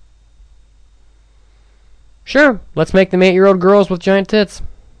period? Sure, let's make them 8-year-old girls with giant tits.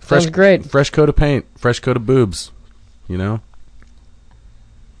 Sounds great. Fresh coat of paint, fresh coat of boobs, you know?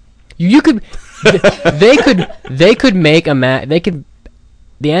 You could, they could make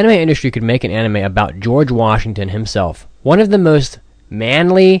the anime industry could make an anime about George Washington himself, one of the most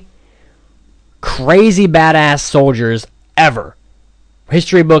manly, crazy badass soldiers ever.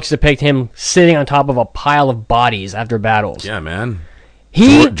 History books depict him sitting on top of a pile of bodies after battles. Yeah, man.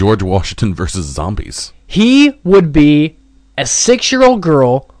 He George Washington versus zombies. He would be a 6-year-old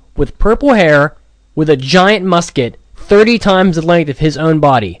girl with purple hair with a giant musket 30 times the length of his own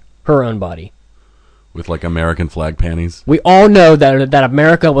body, her own body. With, like, American flag panties. We all know that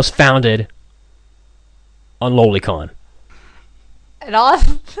America was founded on Lolicon. And all...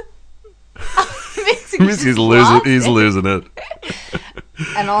 He's losing it.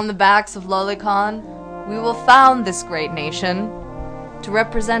 And on the backs of Lolicon, we will found this great nation to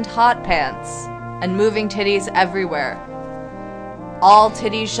represent hot pants and moving titties everywhere. All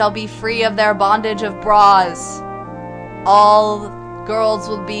titties shall be free of their bondage of bras. All girls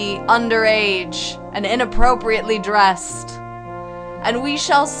will be underage and inappropriately dressed. And we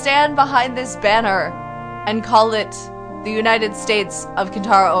shall stand behind this banner and call it the United States of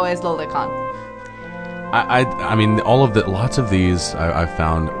Kintaro Oe's Lolicon. I mean, lots of these I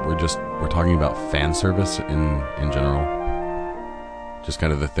found we're talking about fan service in general. Just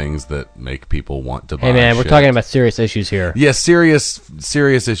kind of the things that make people want to buy. Hey man, we're shit. talking about serious issues here. Yes,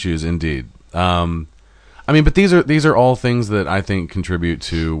 serious issues indeed. I mean, but these are all things that I think contribute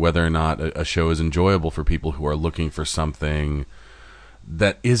to whether or not a show is enjoyable for people who are looking for something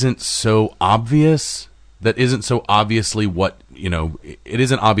that isn't so obvious. That isn't so obviously what, you know, it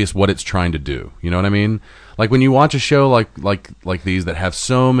isn't obvious what it's trying to do. You know what I mean? Like when you watch a show like these that have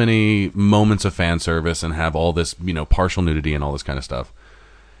so many moments of fan service and have all this, you know, partial nudity and all this kind of stuff.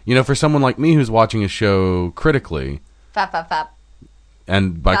 You know, for someone like me who's watching a show critically, Fap.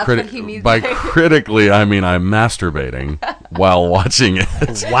 and by That's what he means by- critically I mean I'm masturbating while watching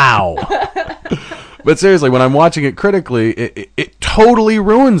it. Wow. But seriously, when I'm watching it critically, it totally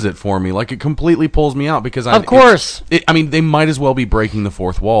ruins it for me. Like, it completely pulls me out because Of course. I mean, they might as well be breaking the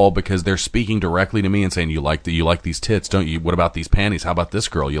fourth wall because they're speaking directly to me and saying, you like these tits, don't you? What about these panties? How about this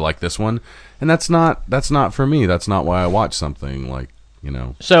girl? You like this one? And that's not for me. That's not why I watch something like,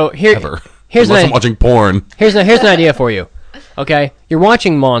 So here's unless I'm watching porn. Here's an idea for you. Okay? You're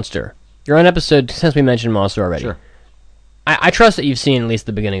watching Monster. You're on episode, since we mentioned Monster already. Sure. I trust that you've seen at least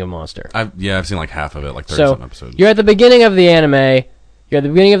the beginning of Monster. I've seen like half of it, like 30-some episodes. You're at the beginning of the anime. You're at the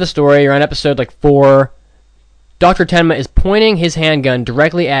beginning of the story. You're on episode like 4. Dr. Tenma is pointing his handgun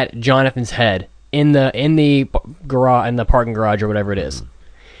directly at Jonathan's head in the garage, in the parking garage or whatever it is.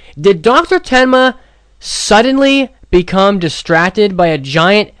 Did Dr. Tenma suddenly become distracted by a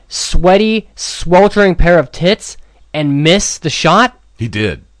giant, sweaty, sweltering pair of tits and miss the shot? He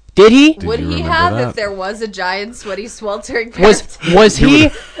did. Did he? Would you he remember have that? if there was a giant, sweaty, sweltering pair of tits? Was he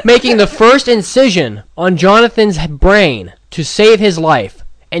making the first incision on Jonathan's brain to save his life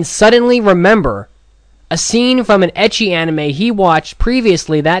and suddenly remember a scene from an ecchi anime he watched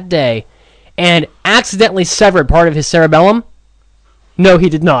previously that day and accidentally severed part of his cerebellum? No, he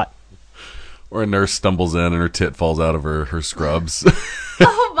did not. Or a nurse stumbles in and her tit falls out of her scrubs.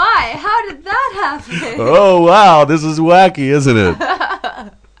 Oh my, how did that happen? Oh, wow, this is wacky, isn't it?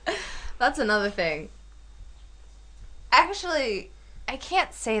 That's another thing. Actually, I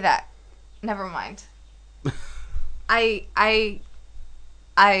can't say that. Never mind. I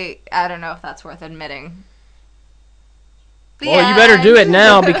don't know if that's worth admitting. Well, you better do it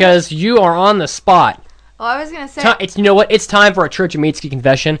now because you are on the spot. Well, I was gonna say It's you know what? It's time for a Church of Mitsugi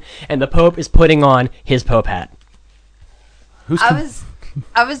confession, and the Pope is putting on his Pope hat. I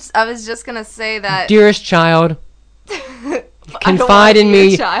was just gonna say that. Dearest child, confide in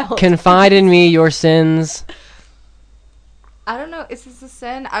me. Confide in me your sins. I don't know. Is this a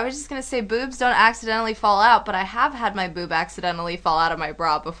sin? I was just gonna say boobs don't accidentally fall out, but I have had my boob accidentally fall out of my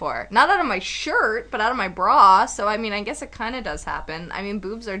bra before. Not out of my shirt, but out of my bra. So I mean, I guess it kind of does happen. I mean,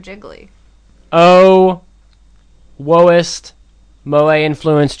 boobs are jiggly. Oh, woest moe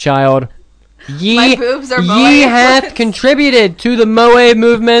influenced child. My boobs are moe ye hath influenced. contributed to the moe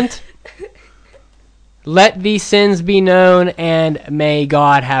movement. Let these sins be known, and may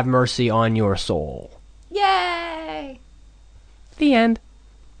God have mercy on your soul. Yay! The end.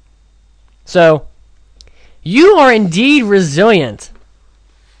 So, you are indeed resilient.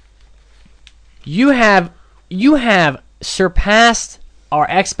 You have surpassed our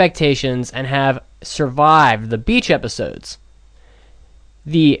expectations and have survived the beach episodes.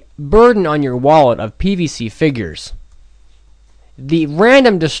 The burden on your wallet of PVC figures. The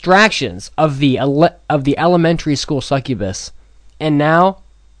random distractions of the elementary school succubus. And now,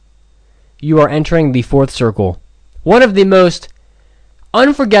 you are entering the fourth circle. One of the most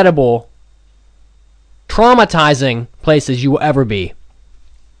unforgettable, traumatizing places you will ever be.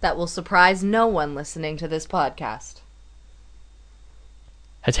 That will surprise no one listening to this podcast.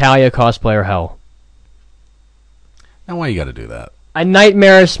 Hetalia cosplayer hell. Now, why you gotta do that? A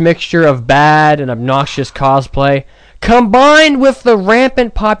nightmarish mixture of bad and obnoxious cosplay, combined with the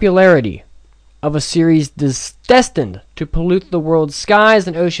rampant popularity of a series destined to pollute the world's skies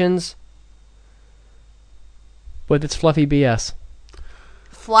and oceans with its fluffy BS.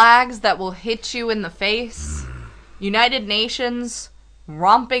 Flags that will hit you in the face. United Nations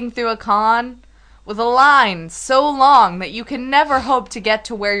romping through a con with a line so long that you can never hope to get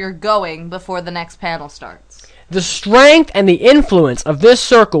to where you're going before the next panel starts. The strength and the influence of this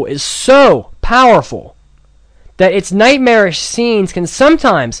circle is so powerful that its nightmarish scenes can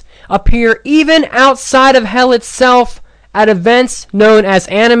sometimes appear even outside of hell itself at events known as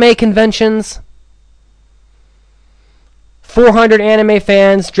anime conventions. 400 anime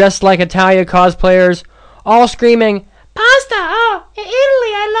fans dressed like Italia cosplayers, all screaming, "Pasta! Oh, in Italy,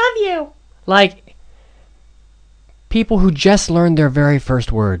 I love you!" Like people who just learned their very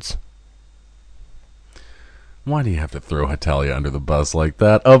first words. Why do you have to throw Hetalia under the bus like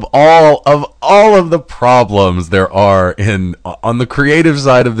that? Of all of the problems there are on the creative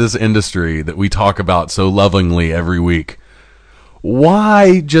side of this industry that we talk about so lovingly every week,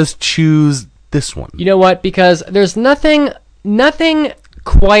 why just choose this one? You know what? Because there's nothing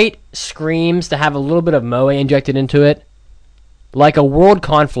quite screams to have a little bit of moe injected into it like a world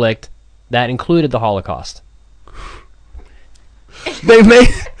conflict that included the Holocaust. They made...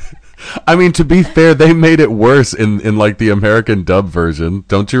 I mean, to be fair, they made it worse in like the American dub version.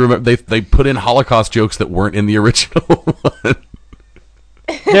 Don't you remember? They put in Holocaust jokes that weren't in the original one.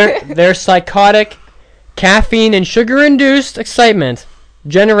 Their psychotic, caffeine and sugar-induced excitement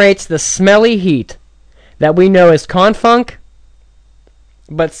generates the smelly heat that we know as confunk,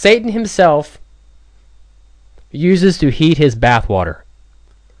 but Satan himself uses to heat his bathwater.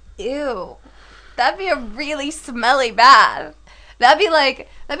 Ew. That'd be a really smelly bath. That'd be like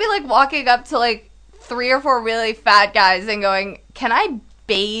walking up to like 3 or 4 really fat guys and going, "Can I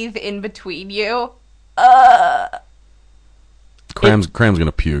bathe in between you?" Cram's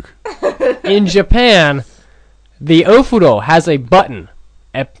gonna puke. In Japan, the ofuro has a button,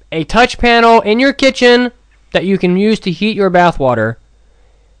 a touch panel in your kitchen that you can use to heat your bathwater.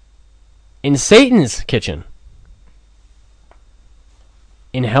 In Satan's kitchen,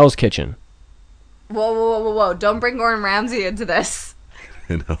 in Hell's kitchen. Whoa. Don't bring Gordon Ramsay into this.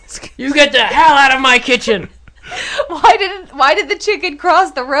 You get the hell out of my kitchen! Why did the chicken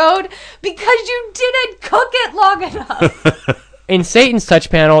cross the road? Because you didn't cook it long enough. In Satan's touch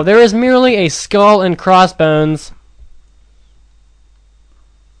panel, there is merely a skull and crossbones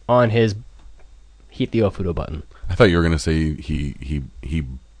on his heat the ofuro button. I thought you were gonna say he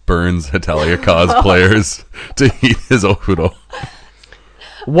burns Hetalia cosplayers to heat his ofuro.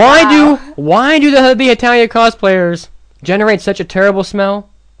 Why do the Italia cosplayers generate such a terrible smell?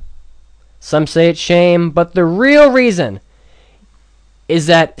 Some say it's shame, but the real reason is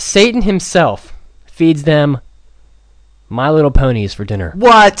that Satan himself feeds them My Little Ponies for dinner.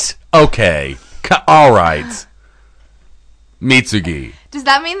 What? Okay. All right. Mitsugi. Does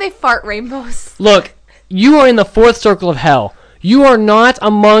that mean they fart rainbows? Look, you are in the 4th circle of hell. You are not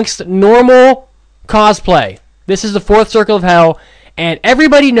amongst normal cosplay. This is the 4th circle of hell, and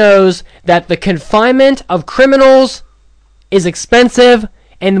everybody knows that the confinement of criminals is expensive,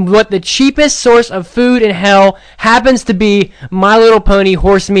 and what the cheapest source of food in hell happens to be My Little Pony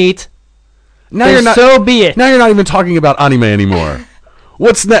horse meat. So be it. Now you're not even talking about anime anymore.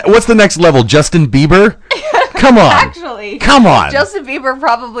 What's the next level? Justin Bieber? Come on. Actually. Come on. Justin Bieber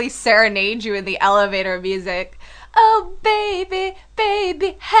probably serenade you in the elevator music. Oh, baby,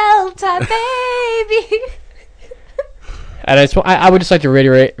 baby, hell time, baby. And I would just like to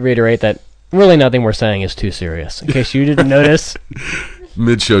reiterate that really nothing we're saying is too serious, in case you didn't notice.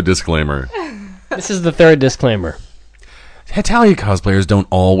 Mid-show disclaimer. This is the 3rd disclaimer. Hetalia cosplayers don't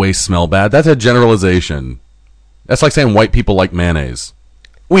always smell bad. That's a generalization. That's like saying white people like mayonnaise.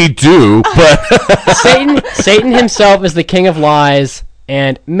 We do, but... Satan himself is the king of lies,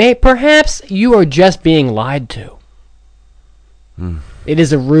 and perhaps you are just being lied to. It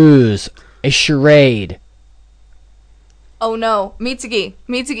is a ruse, a charade. Oh no, Mitsugi,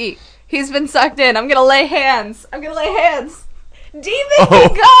 he's been sucked in. I'm gonna lay hands. Demon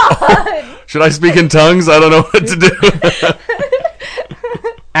God! Should I speak in tongues? I don't know what to do.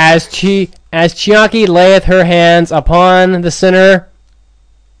 As Chiaki layeth her hands upon the sinner.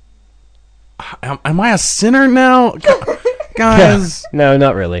 Am I a sinner now? Guys. No,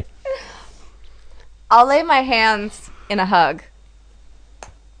 not really. I'll lay my hands in a hug.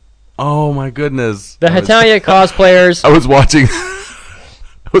 Oh my goodness. The Hetalia cosplayers. I was watching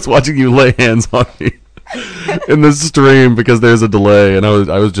you lay hands on me in the stream because there's a delay, and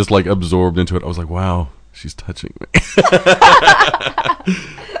I was just like absorbed into it. I was like, wow, she's touching me.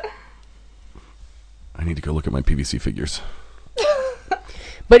 I need to go look at my PVC figures.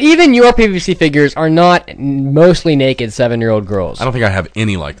 But even your PVC figures are not mostly naked 7-year-old girls. I don't think I have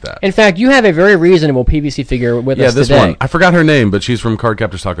any like that. In fact, you have a very reasonable PVC figure with us this today. one. I forgot her name, but she's from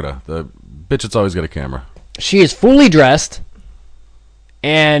Cardcaptor Sakura, the bitch that's always got a camera. She is fully dressed,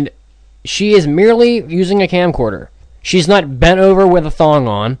 and she is merely using a camcorder. She's not bent over with a thong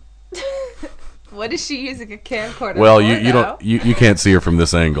on. What is she using a camcorder Well, for, you can't see her from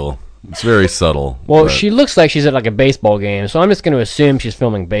this angle. It's very subtle. Well, she looks like she's at like a baseball game, so I'm just going to assume she's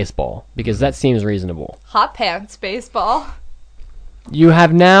filming baseball, because that seems reasonable. Hot pants baseball. You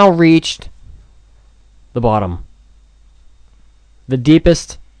have now reached the bottom. The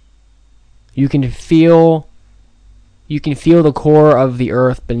deepest. You can feel the core of the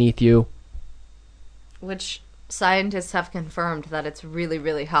earth beneath you. Which scientists have confirmed that it's really,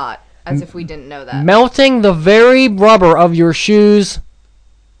 really hot, as if we didn't know that. Melting the very rubber of your shoes.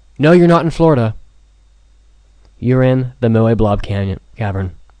 No, you're not in Florida. You're in the Moe Blob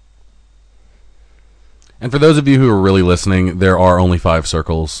Cavern. And for those of you who are really listening, there are only 5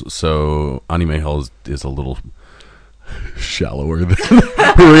 circles, so Anime Hell is a little shallower than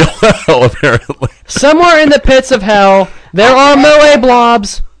real hell, apparently. Somewhere in the pits of hell, there are Moe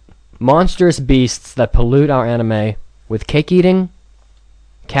Blobs, monstrous beasts that pollute our anime with cake eating,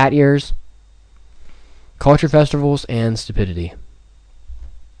 cat ears, culture festivals, and stupidity.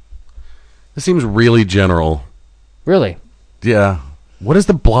 This seems really general. Really? Yeah. What is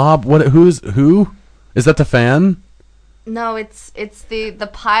the blob? Who? Is that the fan? No, it's the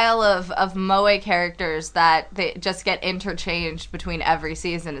pile of moe characters that they just get interchanged between every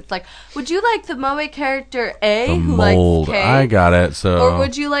season. It's like, would you like the moe character A The who mold. likes cake? I got it. So. Or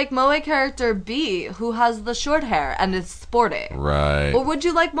would you like moe character B who has the short hair and is sporty? Right. Or would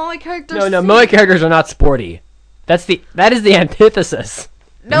you like moe character No, C? moe characters are not sporty. That is the antithesis.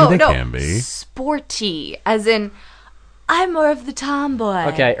 No, They no, can be. sporty, as in I'm more of the tomboy.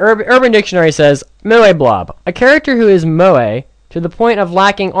 Okay, Urban Dictionary says, moe blob, a character who is moe to the point of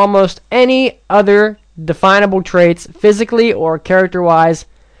lacking almost any other definable traits, physically or character-wise,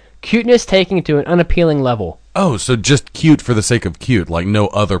 cuteness taking to an unappealing level. Oh, so just cute for the sake of cute, like no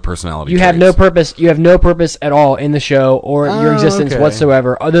other personality You traits. have no purpose. You have no purpose at all in the show or your existence okay.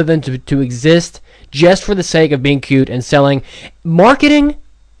 whatsoever, other than to exist just for the sake of being cute and selling marketing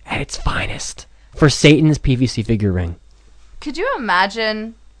at its finest for Satan's PVC figure ring. Could you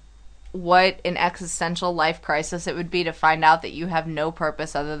imagine what an existential life crisis it would be to find out that you have no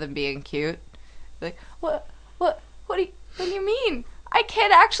purpose other than being cute? Like, what do you mean? I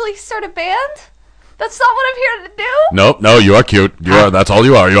can't actually start a band? That's not what I'm here to do? Nope, no, you are cute. That's all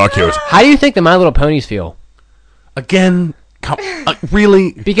you are. You are cute. How do you think the My Little Ponies feel? Again,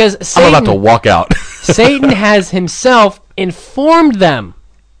 really? Because I'm about to walk out. Satan has himself informed them.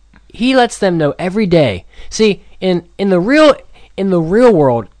 He lets them know every day. See, in the real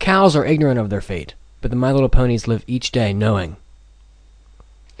world, cows are ignorant of their fate, but the My Little Ponies live each day knowing.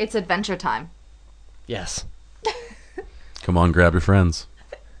 It's adventure time. Yes. Come on, grab your friends.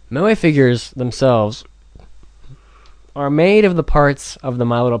 Moe figures themselves are made of the parts of the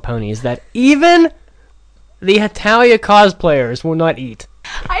My Little Ponies that even the Hatalia cosplayers will not eat.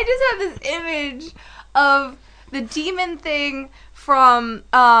 I just have this image of the demon thing from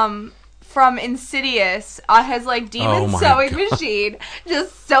Insidious on his demon sewing machine,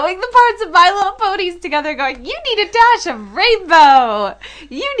 just sewing the parts of My Little Ponies together, going, "You need a dash of rainbow.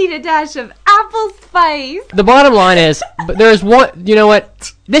 You need a dash of apple spice." The bottom line is, but there's one. You know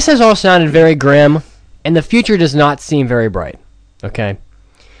what? This has all sounded very grim, and the future does not seem very bright. Okay,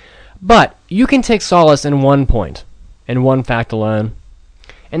 but you can take solace in one point, and one fact alone,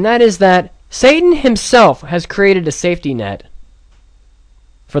 and that is that Satan himself has created a safety net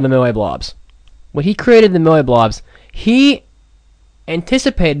for the Moe blobs. When he created the Moe blobs, he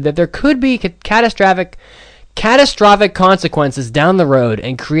anticipated that there could be catastrophic consequences down the road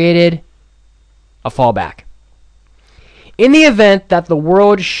and created a fallback. In the event that the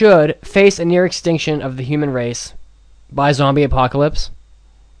world should face a near extinction of the human race by zombie apocalypse,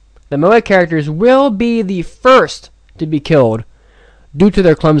 the Moe characters will be the first to be killed due to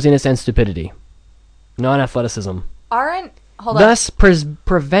their clumsiness and stupidity, non-athleticism. Hold on. Thus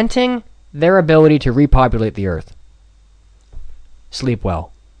preventing their ability to repopulate the earth. Sleep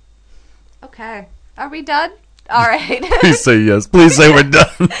well. Okay. Are we done? All right. Please say yes. Please say we're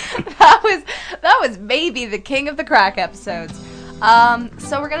done. That was maybe the king of the crack episodes.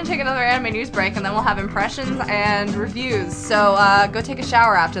 So we're going to take another anime news break, and then we'll have impressions and reviews. So go take a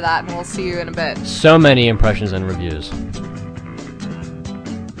shower after that, and we'll see you in a bit. So many impressions and reviews.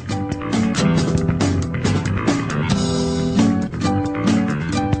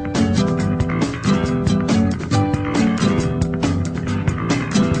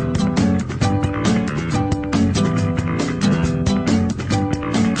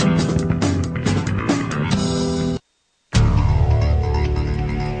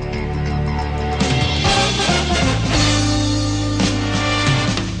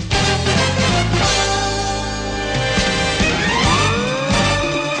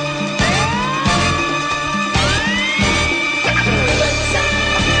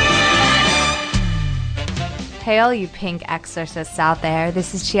 Hey all you pink exorcists out there,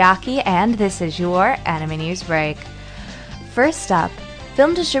 this is Chiaki, and this is your Anime News Break. First up,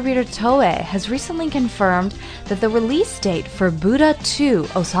 film distributor Toei has recently confirmed that the release date for Buddha 2,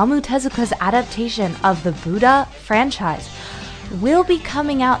 Osamu Tezuka's adaptation of the Buddha franchise, will be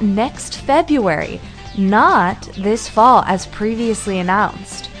coming out next February, not this fall as previously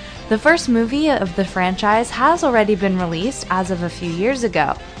announced. The first movie of the franchise has already been released as of a few years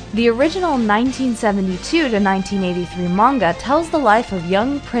ago. The original 1972 to 1983 manga tells the life of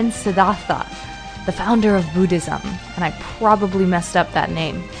young Prince Siddhartha, the founder of Buddhism, and I probably messed up that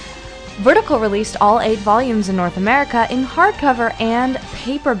name. Vertical released all 8 volumes in North America in hardcover and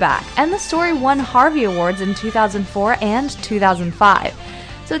paperback, and the story won Harvey Awards in 2004 and 2005.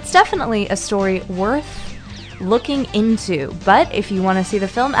 So it's definitely a story worth looking into, but if you want to see the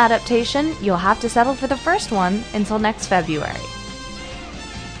film adaptation, you'll have to settle for the first one until next February.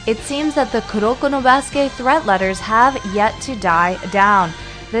 It seems that the Kuroko no Basuke threat letters have yet to die down.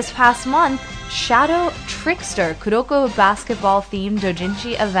 This past month, Shadow Trickster Kuroko basketball-themed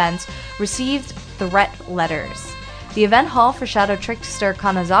doujinshi event received threat letters. The event hall for Shadow Trickster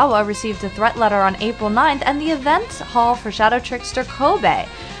Kanazawa received a threat letter on April 9th, and the event hall for Shadow Trickster Kobe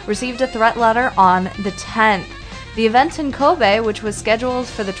received a threat letter on the 10th. The event in Kobe, which was scheduled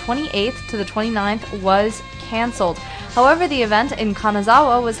for the 28th to the 29th, was cancelled. However, the event in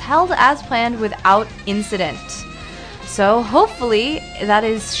Kanazawa was held as planned without incident. So hopefully that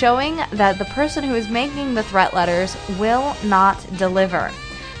is showing that the person who is making the threat letters will not deliver.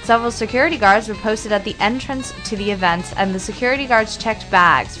 Several security guards were posted at the entrance to the event, and the security guards checked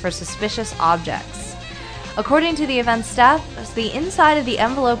bags for suspicious objects. According to the event staff, the inside of the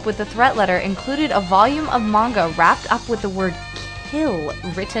envelope with the threat letter included a volume of manga wrapped up with the word "kill"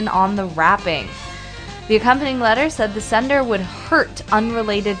 written on the wrapping. The accompanying letter said the sender would hurt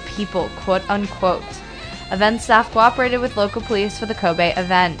unrelated people, quote unquote. Event staff cooperated with local police for the Kobe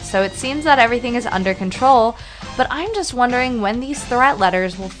event, so it seems that everything is under control, but I'm just wondering when these threat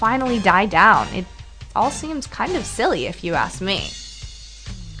letters will finally die down. It all seems kind of silly if you ask me.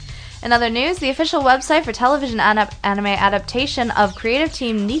 In other news, the official website for television anime adaptation of creative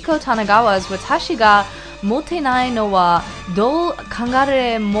team Nico Tanagawa's Watashi ga motenai no wa dou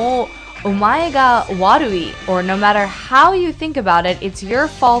kangare mo omae ga warui, or no matter how you think about it, it's your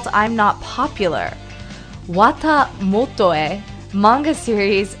fault I'm not popular. Wata Motoe manga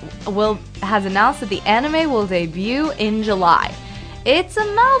series has announced that the anime will debut in July. It's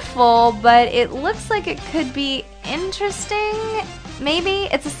a mouthful, but it looks like it could be interesting. Maybe.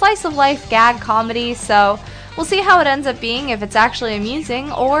 It's a slice of life gag comedy, so we'll see how it ends up being, if it's actually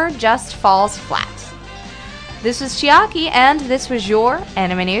amusing or just falls flat. This was Chiaki, and this was your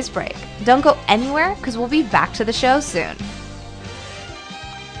Anime News Break. Don't go anywhere, because we'll be back to the show soon.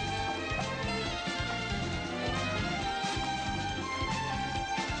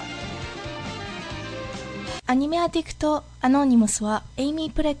 アニメアディクトアノニモスはエイ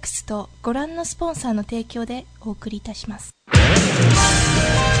ミープレックスとご覧のスポンサーの提供でお送りいたします。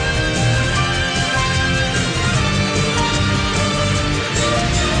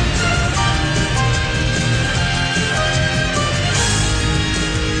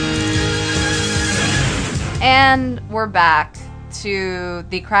And we're back to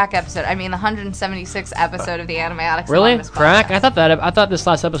the crack episode. I mean, the 176th episode of the Anime Addicts. Really? Anonymous Crack? podcast. I thought this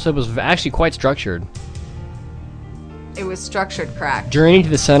last episode was actually quite structured. It was structured crack. Journey to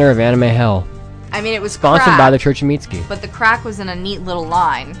the Center of Anime Hell. I mean, it was Sponsored crack, by the Church of Mitsugi. but the crack was in a neat little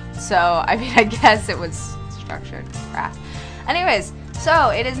line. So, I mean, I guess it was structured crack. Anyways, so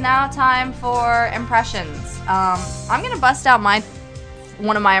it is now time for impressions. I'm gonna bust out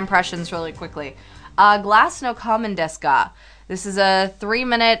one of my impressions really quickly. Glass no kamen desu ka. This is a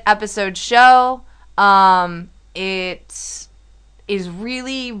 3-minute episode show. It is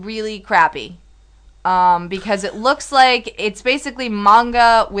really, really crappy. Because it looks like it's basically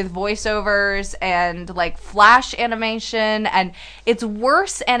manga with voiceovers and like flash animation, and it's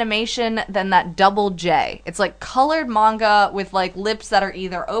worse animation than that Double J. It's like colored manga with like lips that are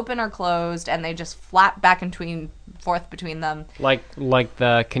either open or closed, and they just flap back and forth between them. Like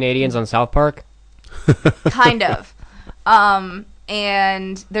the Canadians on South Park? Kind of.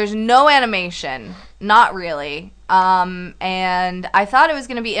 And there's no animation. Not really. And I thought it was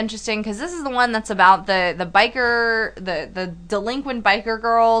going to be interesting because this is the one that's about the delinquent biker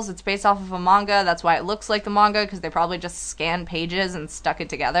girls. It's based off of a manga. That's why it looks like the manga, because they probably just scanned pages and stuck it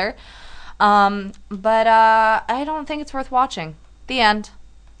together. But I don't think it's worth watching. The end.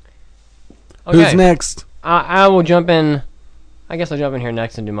 Okay. Who's next? I will jump in. I guess I'll jump in here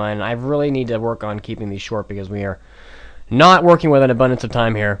next and do mine. I really need to work on keeping these short because we are not working with an abundance of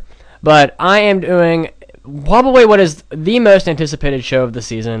time here. But I am doing probably what is the most anticipated show of the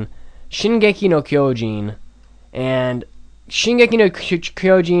season, Shingeki no Kyojin. And Shingeki no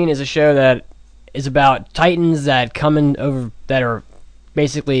Kyojin is a show that is about titans that that are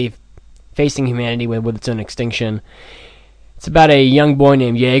basically facing humanity with its own extinction. It's about a young boy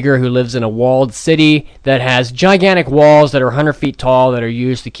named Jaeger who lives in a walled city that has gigantic walls that are 100 feet tall that are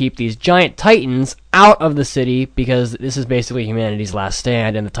used to keep these giant titans out of the city, because this is basically humanity's last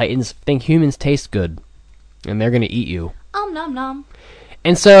stand, and the titans think humans taste good, and they're going to eat you. Nom nom.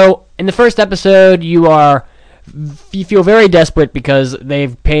 And so, in the first episode, you feel very desperate because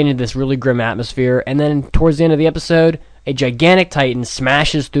they've painted this really grim atmosphere, and then towards the end of the episode, a gigantic titan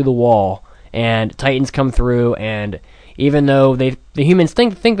smashes through the wall, and titans come through, and even though the humans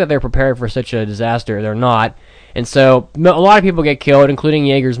think that they're prepared for such a disaster, they're not. And so a lot of people get killed, including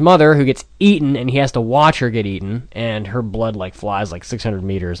Jaeger's mother, who gets eaten, and he has to watch her get eaten, and her blood flies 600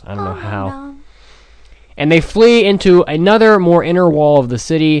 meters. I don't know how. No. And they flee into another, more inner wall of the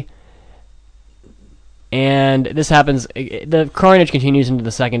city. And this happens, the carnage continues into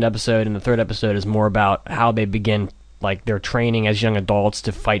the second episode, and the third episode is more about how they begin, like, their training as young adults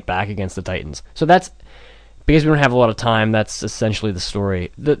to fight back against the Titans. So that's, because we don't have a lot of time, that's essentially the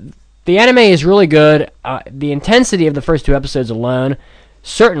story. The anime is really good. The intensity of the first 2 episodes alone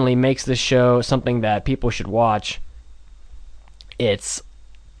certainly makes this show something that people should watch. It's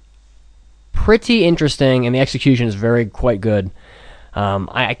pretty interesting, and the execution is quite good.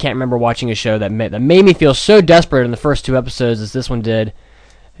 I can't remember watching a show that made me feel so desperate in the first 2 episodes as this one did.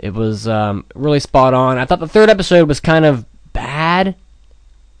 It was really spot on. I thought the third episode was kind of bad.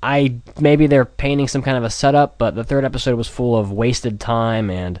 Maybe they're painting some kind of a setup, but the third episode was full of wasted time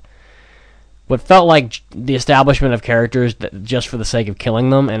and what felt like the establishment of characters just for the sake of killing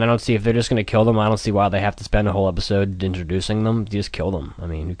them. And I don't see, if they're just going to kill them, I don't see why they have to spend a whole episode introducing them. Just kill them. I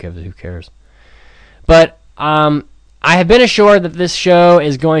mean, who cares? But I have been assured that this show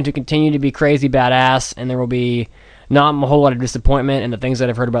is going to continue to be crazy badass, and there will be not a whole lot of disappointment, and the things that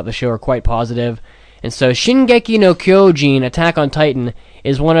I've heard about the show are quite positive. And so Shingeki no Kyojin, Attack on Titan,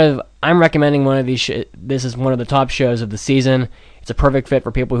 is I'm recommending one of these, this is one of the top shows of the season. It's a perfect fit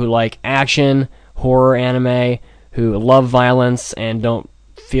for people who like action, horror anime, who love violence, and don't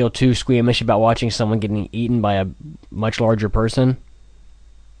feel too squeamish about watching someone getting eaten by a much larger person.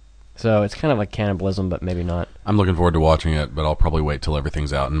 So it's kind of like cannibalism, but maybe not. I'm looking forward to watching it, but I'll probably wait till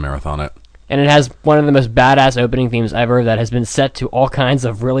everything's out and marathon it. And it has one of the most badass opening themes ever that has been set to all kinds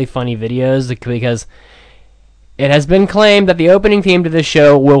of really funny videos, because it has been claimed that the opening theme to this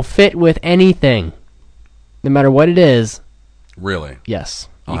show will fit with anything, no matter what it is. Really? Yes.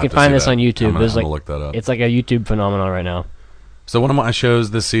 I'll you have can to find see this that. on YouTube. I'm gonna look that up. It's like a YouTube phenomenon right now. So one of my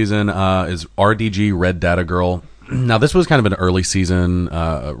shows this season is RDG Red Data Girl. Now, this was kind of an early season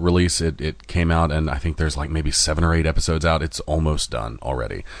release. It came out, and I think there's like maybe 7 or 8 episodes out. It's almost done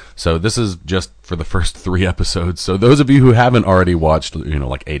already. So this is just for the first 3 episodes. So those of you who haven't already watched,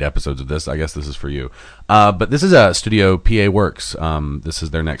 like 8 episodes of this, I guess this is for you. But this is a studio, PA Works. This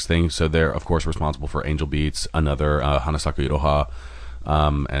is their next thing. So they're, of course, responsible for Angel Beats, another Hanasaku Iroha.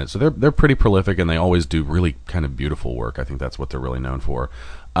 And so they're pretty prolific, and they always do really kind of beautiful work. I think that's what they're really known for.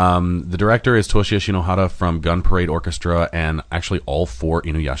 The director is Toshiya Shinohara from Gun Parade Orchestra and actually all 4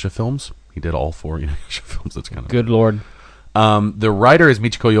 Inuyasha films. He did all 4 Inuyasha films. That's kind of good lord. The writer is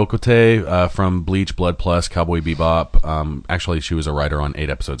Michiko Yokote from Bleach, Blood Plus, Cowboy Bebop. Actually, she was a writer on 8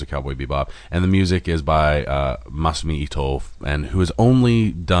 episodes of Cowboy Bebop. And the music is by Masumi Ito, and who has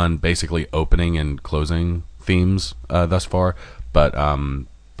only done basically opening and closing themes thus far.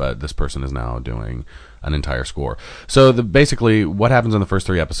 But this person is now doing an entire score. So basically what happens in the first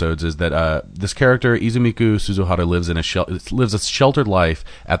 3 episodes is that this character, Izumiku Suzuhara, lives a sheltered life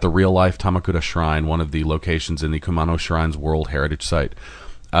at the real-life Tamakura Shrine, one of the locations in the Kumano Shrine's World Heritage Site.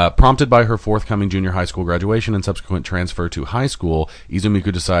 Prompted by her forthcoming junior high school graduation and subsequent transfer to high school,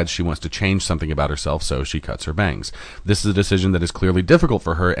 Izumiku decides she wants to change something about herself, so she cuts her bangs. This is a decision that is clearly difficult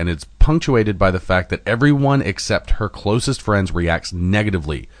for her, and it's punctuated by the fact that everyone except her closest friends reacts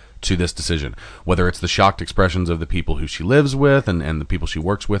negatively to this decision, whether it's the shocked expressions of the people who she lives with and the people she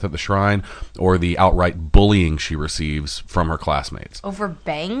works with at the shrine, or the outright bullying she receives from her classmates. Over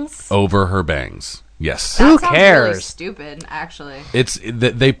bangs? Over her bangs. Yes. That Who sounds cares? really stupid, actually.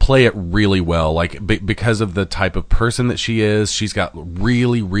 They play it really well, like because of the type of person that she is. She's got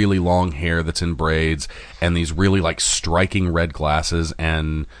really, really long hair that's in braids and these really like striking red glasses,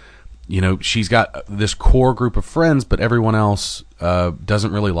 and she's got this core group of friends, but everyone else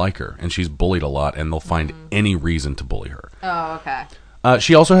doesn't really like her, and she's bullied a lot, and they'll find any reason to bully her. Oh, okay.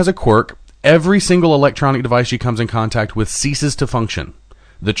 She also has a quirk. Every single electronic device she comes in contact with ceases to function.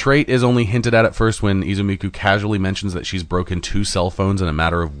 The trait is only hinted at first when Izumiku casually mentions that she's broken 2 cell phones in a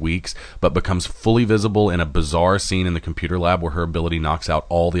matter of weeks, but becomes fully visible in a bizarre scene in the computer lab where her ability knocks out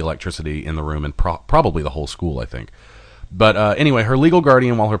all the electricity in the room and probably the whole school, I think. But anyway, her legal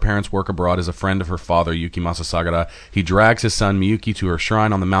guardian while her parents work abroad is a friend of her father, Yukimasa Sagara. He drags his son Miyuki to her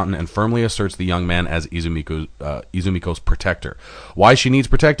shrine on the mountain and firmly asserts the young man as Izumiko's protector. Why she needs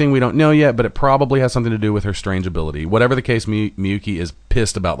protecting, we don't know yet, but it probably has something to do with her strange ability. Whatever the case, Miyuki is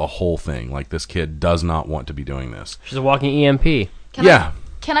pissed about the whole thing. Like, this kid does not want to be doing this. She's a walking EMP.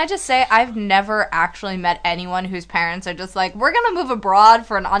 Can I just say, I've never actually met anyone whose parents are just like, we're going to move abroad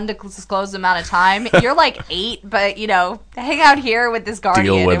for an undisclosed amount of time. You're like 8, but, hang out here with this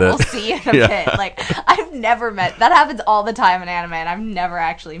guardian and we'll see you in a bit. Like, I've never met, that happens all the time in anime, and I've never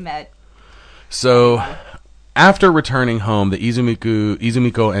actually met. So, after returning home, the Izumiko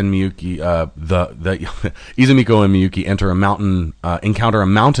and Miyuki, Izumiko and Miyuki encounter a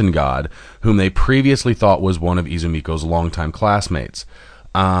mountain god whom they previously thought was one of Izumiko's longtime classmates.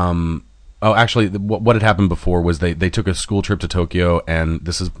 Oh, actually, what had happened before was they took a school trip to Tokyo, and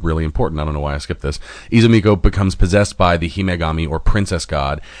this is really important. I don't know why I skipped this. Izumiko becomes possessed by the Himegami, or princess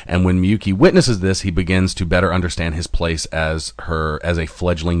god, and when Miyuki witnesses this, he begins to better understand his place as a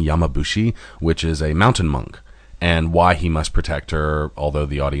fledgling Yamabushi, which is a mountain monk, and why he must protect her, although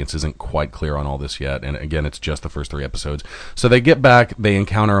the audience isn't quite clear on all this yet. And again, it's just the first 3 episodes. So they get back, they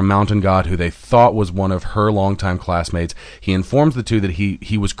encounter a mountain god who they thought was one of her longtime classmates. He informs the two that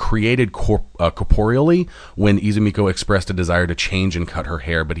he was created corporeally when Izumiko expressed a desire to change and cut her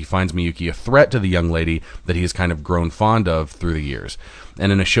hair, but he finds Miyuki a threat to the young lady that he has kind of grown fond of through the years.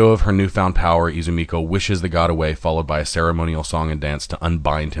 And in a show of her newfound power, Izumiko wishes the god away, followed by a ceremonial song and dance to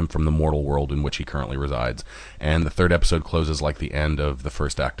unbind him from the mortal world in which he currently resides. And the 3rd episode closes like the end of the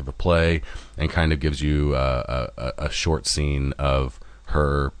first act of a play, and kind of gives you a short scene of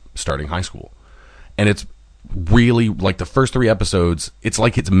her starting high school. And it's really, like, the first 3 episodes, it's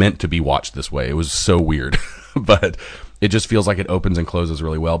like it's meant to be watched this way. It was so weird. But it just feels like it opens and closes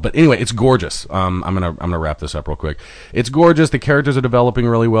really well. But anyway, it's gorgeous. I'm gonna wrap this up real quick. It's gorgeous. The characters are developing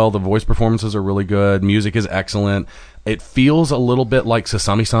really well. The voice performances are really good. Music is excellent. It feels a little bit like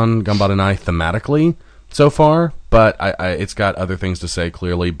Sasami-san Ganbarenai thematically so far, but it's got other things to say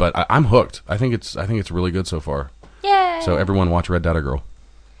clearly. But I'm hooked. I think it's really good so far. Yay! So everyone watch Red Data Girl.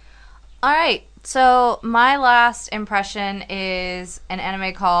 All right. So my last impression is an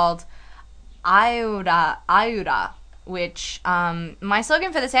anime called Ayura, which my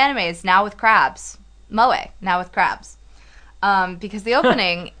slogan for this anime is "Now with crabs." Moe, now with crabs. Because the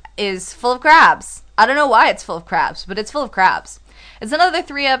opening is full of crabs. I don't know why it's full of crabs, but it's full of crabs. It's another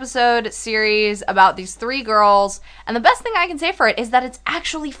 3-episode series about these 3 girls, and the best thing I can say for it is that it's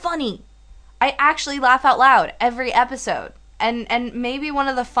actually funny. I actually laugh out loud every episode. And maybe one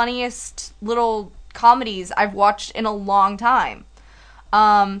of the funniest little comedies I've watched in a long time.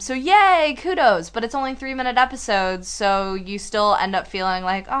 So yay, kudos, but it's only 3-minute episodes, so you still end up feeling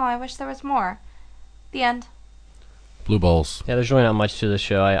like, oh, I wish there was more. The end. Blue balls. Yeah, there's really not much to the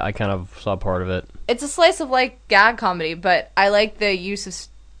show. I kind of saw part of it. It's a slice of life gag comedy, but I like the use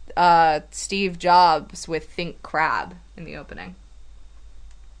of Steve Jobs with Think Crab in the opening.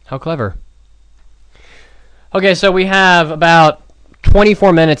 How clever. Okay, so we have about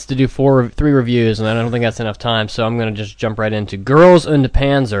 24 minutes to do 3 reviews, and I don't think that's enough time, so I'm going to just jump right into Girls und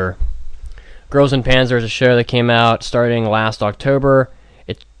Panzer. Girls und Panzer is a show that came out starting last October.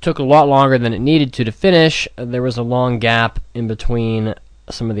 It took a lot longer than it needed to finish. There was a long gap in between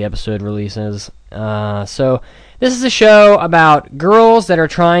some of the episode releases. So this is a show about girls that are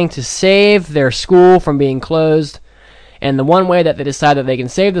trying to save their school from being closed, and the one way that they decide that they can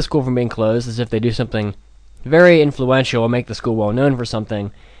save the school from being closed is if they do something very influential, make the school well known for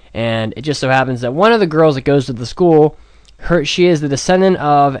something. And it just so happens that one of the girls that goes to the school, she is the descendant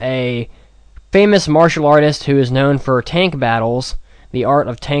of a famous martial artist who is known for tank battles, the art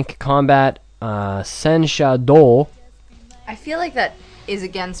of tank combat, Sensha Do. I feel like that is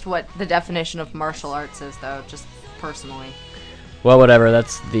against what the definition of martial arts is, though, just personally. Well, whatever.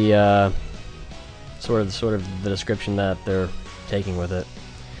 That's the sort of the description that they're taking with it.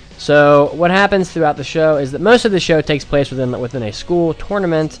 So what happens throughout the show is that most of the show takes place within a school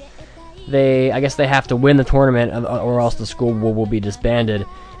tournament. I guess they have to win the tournament, or else the school will be disbanded.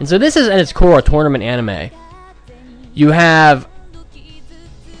 And so this is at its core a tournament anime. You have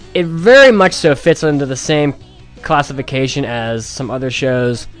it very much so fits into the same classification as some other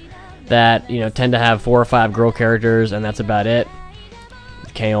shows that tend to have 4 or 5 girl characters, and that's about it.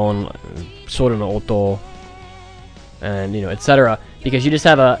 Keion, Sora no Oto, and etc. Because you just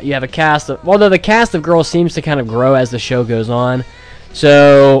have a cast of, although the cast of girls seems to kind of grow as the show goes on.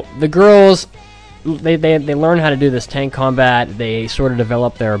 So the girls, they learn how to do this tank combat. They sort of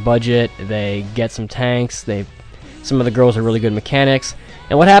develop their budget. They get some tanks. Some of the girls are really good mechanics.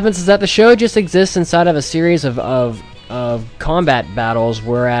 And what happens is that the show just exists inside of a series of combat battles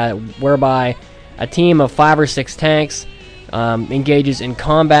whereby a team of 5 or 6 tanks engages in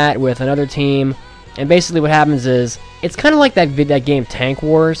combat with another team. And basically what happens is, it's kind of like that game Tank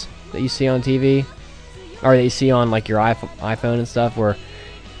Wars that you see on TV, or that you see on like your iPhone and stuff, where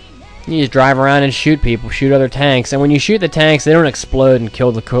you just drive around and shoot other tanks. And when you shoot the tanks, they don't explode and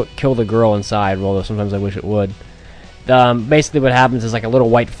kill the girl inside, although sometimes I wish it would. Basically what happens is like a little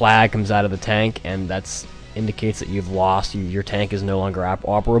white flag comes out of the tank, and that indicates that you've lost. Your tank is no longer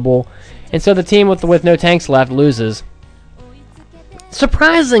operable. And so the team with no tanks left loses.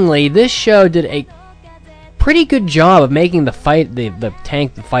 Surprisingly, this show did a pretty good job of making the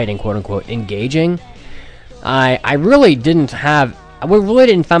fighting, quote unquote, engaging. I really didn't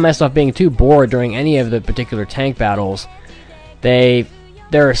find myself being too bored during any of the particular tank battles. They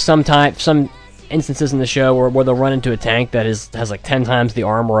there are some instances in the show where they'll run into a tank that has like 10 times the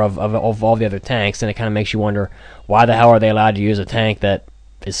armor of all the other tanks, and it kind of makes you wonder, why the hell are they allowed to use a tank that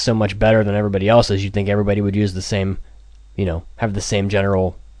is so much better than everybody else's? You'd think everybody would use the same, have the same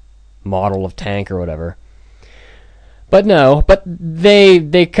general model of tank or whatever. But no, but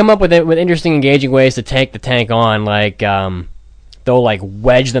they come up with interesting, engaging ways to take the tank on, like they'll like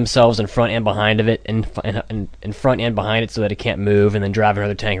wedge themselves in front and behind of it, in front and behind it, so that it can't move, and then drive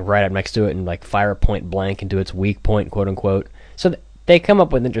another tank right up next to it and like fire point blank into its weak point, quote unquote. So they come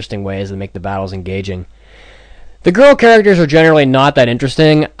up with interesting ways to make the battles engaging. The girl characters are generally not that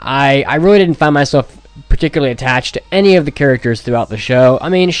interesting. I really didn't find myself particularly attached to any of the characters throughout the show. I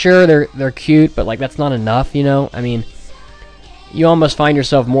mean, sure, they're cute, but like that's not enough, I mean, you almost find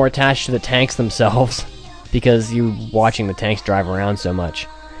yourself more attached to the tanks themselves because you're watching the tanks drive around so much.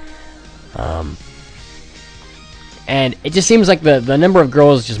 And it just seems like the number of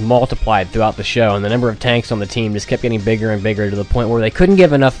girls just multiplied throughout the show, and the number of tanks on the team just kept getting bigger and bigger, to the point where they couldn't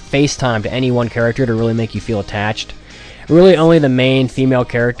give enough face time to any one character to really make you feel attached. Really, only the main female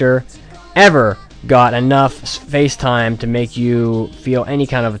character ever got enough face time to make you feel any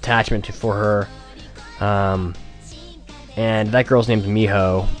kind of attachment for her. And that girl's name's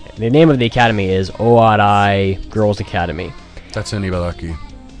Miho. The name of the academy is Oarai Girls Academy. That's in Ibaraki.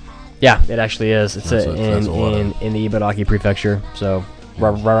 Yeah, it actually is. It's in the Ibaraki prefecture, so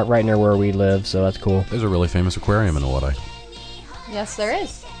right near where we live, so that's cool. There's a really famous aquarium in Oarai. Yes, there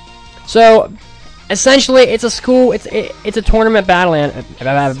is. So, essentially, it's a school. It's a tournament battle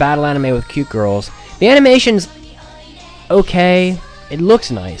anime with cute girls. The animation's okay. It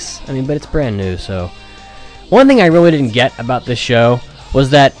looks nice. I mean, but it's brand new, so... One thing I really didn't get about this show was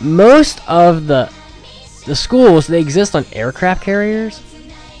that most of the schools, they exist on aircraft carriers.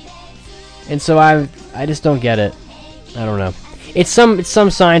 And so I just don't get it. I don't know. It's some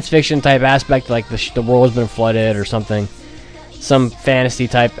science fiction type aspect, like the world's been flooded or something. Some fantasy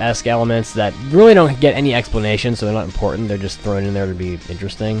type-esque elements that really don't get any explanation, so they're not important. They're just thrown in there to be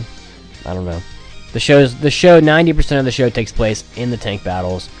interesting. I don't know. The show, 90% of the show takes place in the tank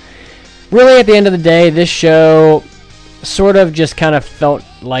battles. Really, at the end of the day, this show sort of just kind of felt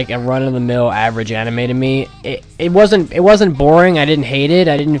like a run-of-the-mill average anime to me. It wasn't boring. I didn't hate it.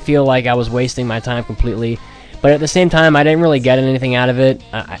 I didn't feel like I was wasting my time completely. But at the same time, I didn't really get anything out of it.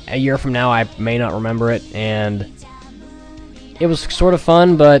 A year from now, I may not remember it, and it was sort of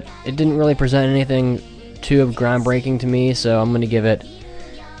fun, but it didn't really present anything too groundbreaking to me. So I'm going to give it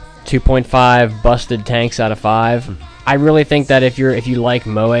 2.5 busted tanks out of 5. I really think that if you like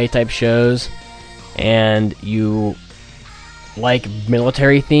moe type shows and you like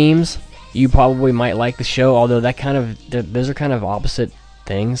military themes, you probably might like the show. Although those are kind of opposite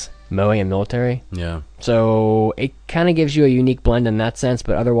things, moe and military. Yeah. So it kind of gives you a unique blend in that sense,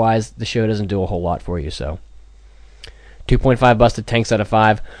 but otherwise the show doesn't do a whole lot for you. So 2.5 busted tanks out of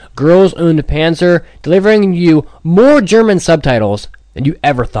 5. Girls Own the Panzer, delivering you more German subtitles than you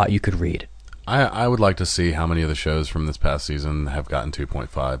ever thought you could read. I would like to see how many of the shows from this past season have gotten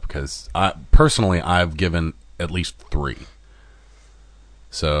 2.5, because I've given at least 3.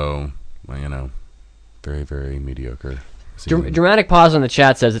 So, very, very mediocre. Dramatic Pause in the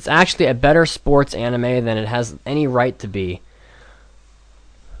chat says, it's actually a better sports anime than it has any right to be.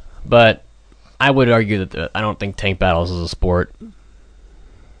 But I would argue that I don't think tank battles is a sport.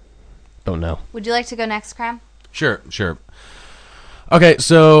 Don't know. Would you like to go next, Cram? Sure. Okay,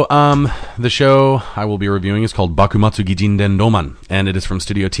 so the show I will be reviewing is called Bakumatsu Gijinden Doman, and it is from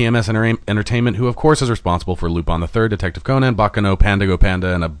Studio TMS Entertainment, who of course is responsible for Lupin the Third, Detective Conan, Bakano, Panda Go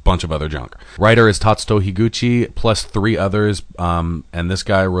Panda, and a bunch of other junk. Writer is Tatsuto Higuchi, plus 3 others, and this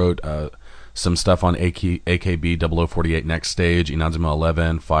guy wrote some stuff on AKB 0048 Next Stage, Inazuma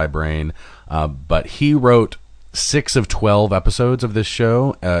 11, Fibrain, but he wrote 6 of 12 episodes of this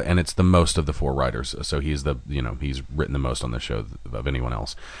show, and it's the most of the 4 writers. So he's he's written the most on this show of anyone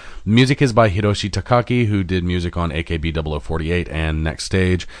else. Music is by Hiroshi Takaki, who did music on AKB 0048 and Next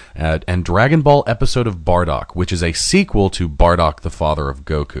Stage, and Dragon Ball episode of Bardock, which is a sequel to Bardock, the Father of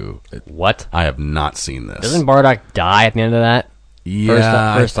Goku. What? I have not seen this. Doesn't Bardock die at the end of that?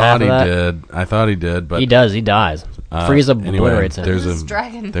 Yeah, first I thought he half of did. I thought he did, but he does. He dies. Frieza obliterates him. There's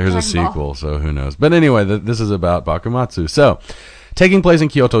Dragon a sequel, so who knows? But anyway, this is about Bakumatsu. So, taking place in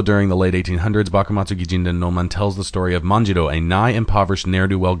Kyoto during the late 1800s, Bakumatsu Gijinden no Man tells the story of Manjiro, a nigh-impoverished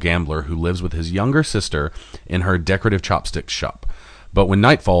ne'er-do-well gambler who lives with his younger sister in her decorative chopstick shop. But when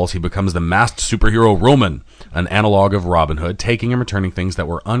night falls, he becomes the masked superhero Roman, an analog of Robin Hood, taking and returning things that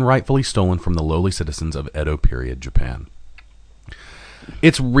were unrightfully stolen from the lowly citizens of Edo period Japan.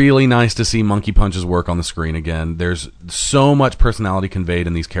 It's really nice to see Monkey Punch's work on the screen again. There's so much personality conveyed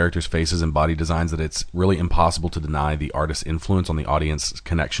in these characters' faces and body designs that it's really impossible to deny the artist's influence on the audience's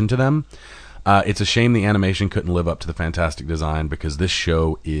connection to them. It's a shame the animation couldn't live up to the fantastic design because this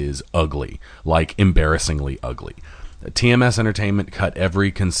show is ugly, like embarrassingly ugly. TMS Entertainment cut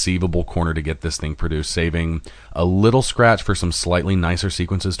every conceivable corner to get this thing produced, saving a little scratch for some slightly nicer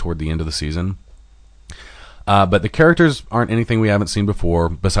sequences toward the end of the season. But the characters aren't anything we haven't seen before.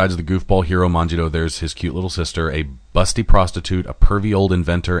 Besides the goofball hero Manjiro, there's his cute little sister, a busty prostitute, a pervy old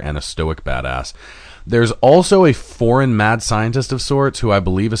inventor, and a stoic badass. There's also a foreign mad scientist of sorts who I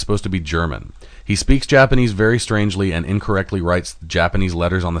believe is supposed to be German. He speaks Japanese very strangely and incorrectly writes Japanese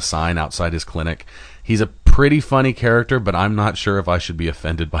letters on the sign outside his clinic. He's a pretty funny character, but I'm not sure if I should be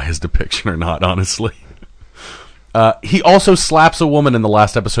offended by his depiction or not, honestly. He also slaps a woman in the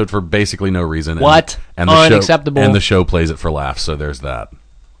last episode for basically no reason. What? And the Unacceptable. And the show plays it for laughs, so there's that.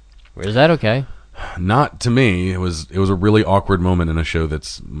 Is that okay? Not to me. It was a really awkward moment in a show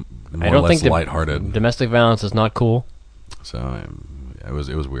that's more or less lighthearted. Domestic violence is not cool. So it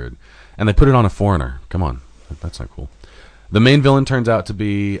was weird. And they put it on a foreigner. Come on. That's not cool. The main villain turns out to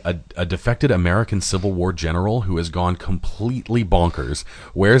be a defected American Civil War general who has gone completely bonkers,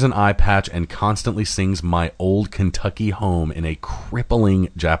 wears an eye patch, and constantly sings My Old Kentucky Home in a crippling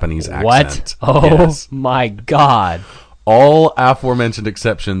Japanese accent. What? Oh, yes. My God. All aforementioned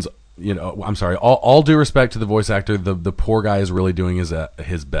exceptions, all due respect to the voice actor, the poor guy is really doing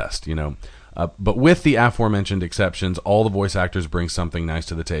his best, But with the aforementioned exceptions, all the voice actors bring something nice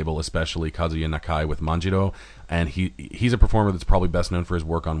to the table, especially Kazuya Nakai with Manjiro, and he's a performer that's probably best known for his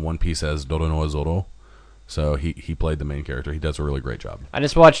work on One Piece as Doronoa Zoro. So he played the main character. He does a really great job. I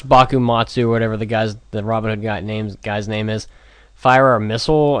just watched Bakumatsu, or whatever the Robin Hood guy's name is, fire a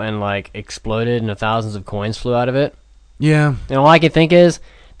missile and exploded and thousands of coins flew out of it. Yeah. And all I can think is,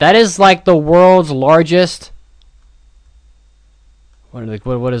 that is the world's largest... What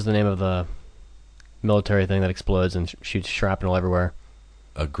is the name of the military thing that explodes and shoots shrapnel everywhere?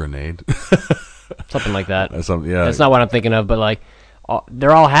 A grenade? Something like that. Yeah. That's not what I'm thinking of, but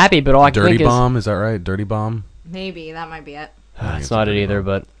they're all happy, but all I can think Dirty bomb, is that right? Dirty bomb? Maybe, that might be it. That's not it either,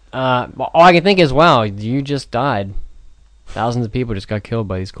 but all I can think is, wow, you just died. Thousands of people just got killed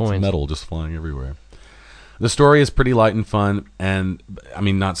by these coins. It's metal just flying everywhere. The story is pretty light and fun, and,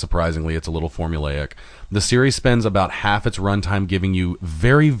 not surprisingly, it's a little formulaic. The series spends about half its runtime giving you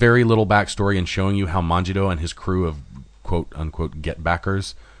very, very little backstory and showing you how Manjiro and his crew of quote-unquote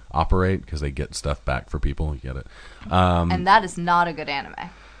get-backers operate, because they get stuff back for people. You get it. And that is not a good anime.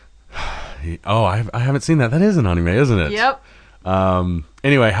 I haven't seen that. That is an anime, isn't it? Yep.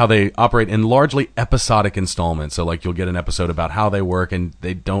 Anyway, how they operate in largely episodic installments. So, you'll get an episode about how they work, and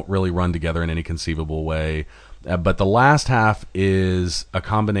they don't really run together in any conceivable way. But the last half is a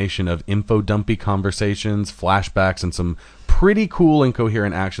combination of info-dumpy conversations, flashbacks, and some pretty cool and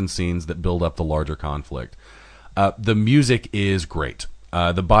coherent action scenes that build up the larger conflict. The music is great.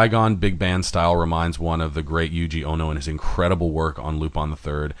 The bygone big band style reminds one of the great Yuji Ono and his incredible work on Lupin the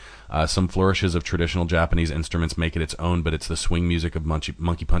Third. Some flourishes of traditional Japanese instruments make it its own, but it's the swing music of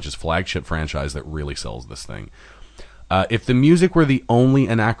Monkey Punch's flagship franchise that really sells this thing. If the music were the only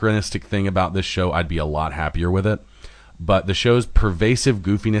anachronistic thing about this show, I'd be a lot happier with it. But the show's pervasive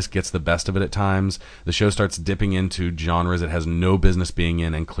goofiness gets the best of it at times. The show starts dipping into genres it has no business being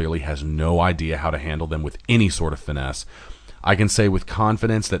in and clearly has no idea how to handle them with any sort of finesse. I can say with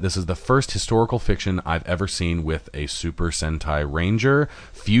confidence that this is the first historical fiction I've ever seen with a Super Sentai Ranger,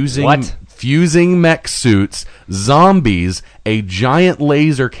 fusing mech suits, zombies, a giant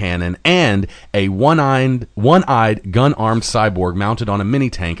laser cannon, and a one-eyed gun-armed cyborg mounted on a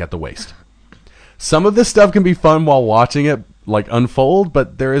mini-tank at the waist. Some of this stuff can be fun while watching it unfold,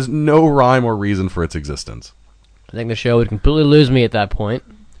 but there is no rhyme or reason for its existence. I think the show would completely lose me at that point.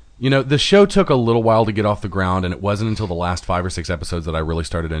 The show took a little while to get off the ground, and it wasn't until the last 5 or 6 episodes that I really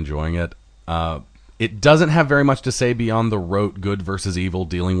started enjoying it. It doesn't have very much to say beyond the rote good versus evil,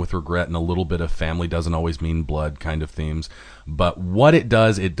 dealing with regret, and a little bit of family doesn't always mean blood kind of themes. But what it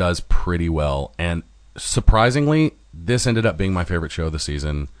does pretty well. And surprisingly, this ended up being my favorite show of the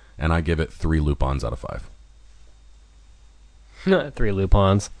season, and I give it 3 Lupins out of 5. 3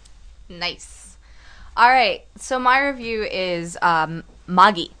 Lupins. Nice. All right, so my review is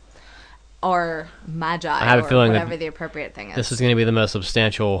Magi. Or Magi, I have a feeling whatever that the appropriate thing is. This is going to be the most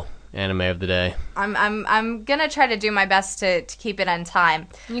substantial anime of the day. I'm gonna try to do my best to keep it on time.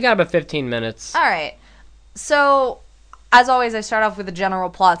 You got about 15 minutes. All right. So, as always, I start off with a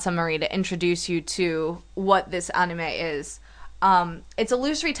general plot summary to introduce you to what this anime is. It's a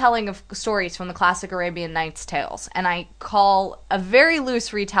loose retelling of stories from the classic Arabian Nights tales, and I call a very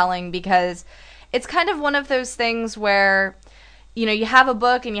loose retelling because it's kind of one of those things where, you know, you have a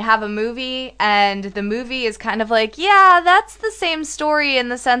book and you have a movie, and the movie is kind of like, yeah, that's the same story in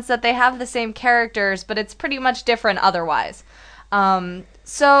the sense that they have the same characters, but it's pretty much different otherwise.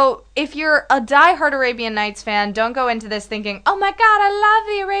 So if you're a diehard Arabian Nights fan, don't go into this thinking, oh my god, I love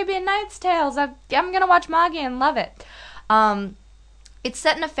the Arabian Nights tales. I'm going to watch Magi and love it. It's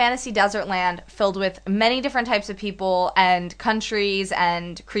set in a fantasy desert land filled with many different types of people and countries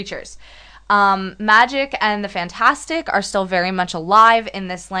and creatures. Magic and the fantastic are still very much alive in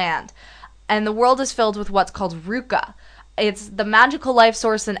this land. And the world is filled with what's called Ruka. It's the magical life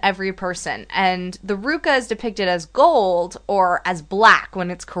source in every person. And the Ruka is depicted as gold or as black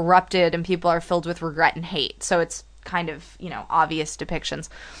when it's corrupted and people are filled with regret and hate. So it's kind of, you know, obvious depictions.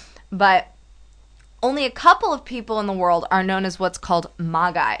 But only a couple of people in the world are known as what's called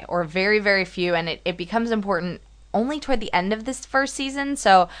Magi, or very, very few, and it becomes important only toward the end of this first season,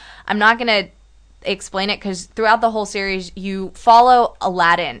 so I'm not going to explain it, because throughout the whole series, you follow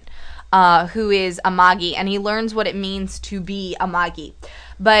Aladdin, who is a Magi, and he learns what it means to be a Magi.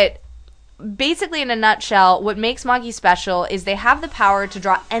 But basically, in a nutshell, what makes Magi special is they have the power to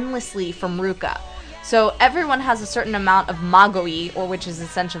draw endlessly from Ruka. So everyone has a certain amount of magoi, or which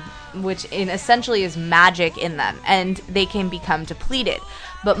essentially is magic in them, and they can become depleted.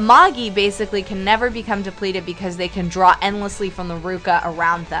 But Magi basically can never become depleted because they can draw endlessly from the Ruka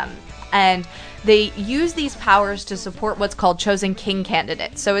around them. And they use these powers to support what's called chosen king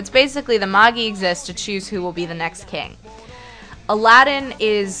candidates. So it's basically the Magi exist to choose who will be the next king. Aladdin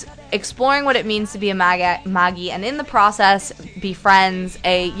is exploring what it means to be a Magi, and in the process befriends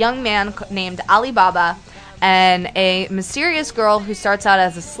a young man named Alibaba and a mysterious girl who starts out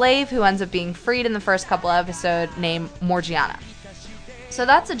as a slave who ends up being freed in the first couple episodes named Morgiana. So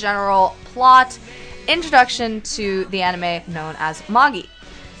that's a general plot introduction to the anime known as Magi.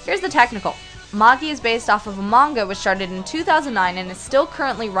 Here's the technical. Magi is based off of a manga which started in 2009 and is still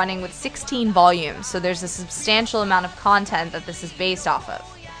currently running with 16 volumes, so there's a substantial amount of content that this is based off of.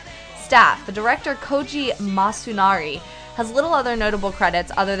 Staff. The director Koji Masunari has little other notable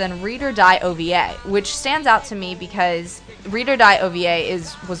credits other than Read or Die OVA, which stands out to me because Read or Die OVA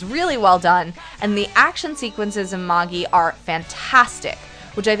was really well done, and the action sequences in Magi are fantastic,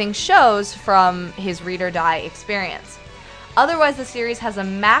 which I think shows from his Read or Die experience. Otherwise, the series has a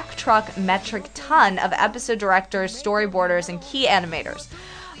Mack truck metric ton of episode directors, storyboarders, and key animators.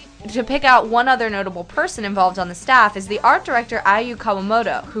 To pick out one other notable person involved on the staff is the art director Ayu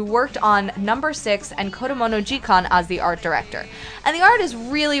Kawamoto, who worked on Number 6 and Kodomono Jikan as the art director. And the art is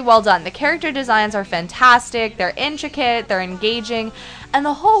really well done. The character designs are fantastic, they're intricate, they're engaging, and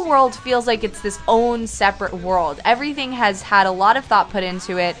the whole world feels like it's this own separate world. Everything has had a lot of thought put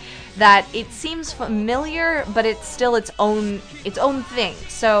into it, that it seems familiar, but it's still its own thing.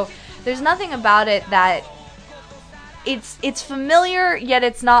 So there's nothing about it that it's familiar, yet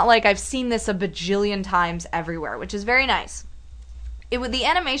it's not like I've seen this a bajillion times everywhere, which is very nice. The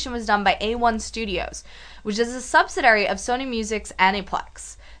animation was done by A1 Studios, which is a subsidiary of Sony Music's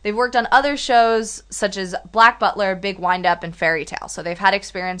Aniplex. They've worked on other shows such as Black Butler, Big Wind Up, and Fairy Tail, so they've had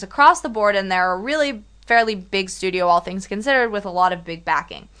experience across the board, and they're a really fairly big studio, all things considered, with a lot of big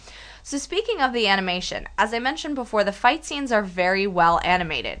backing. So speaking of the animation, as I mentioned before, the fight scenes are very well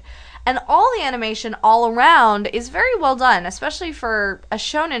animated. And all the animation all around is very well done, especially for a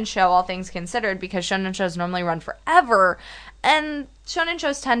shonen show, all things considered, because shonen shows normally run forever, and shonen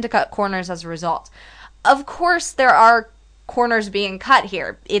shows tend to cut corners as a result. Of course, there are corners being cut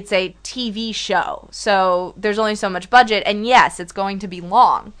here. It's a TV show, so there's only so much budget, and yes, it's going to be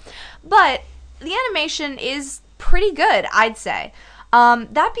long. But the animation is pretty good, I'd say.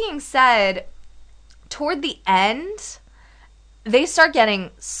 That being said, toward the end, they start getting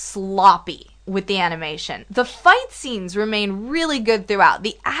sloppy with the animation. The fight scenes remain really good throughout.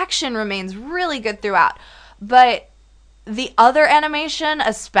 The action remains really good throughout. But the other animation,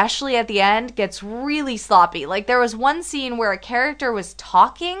 especially at the end, gets really sloppy. Like, there was one scene where a character was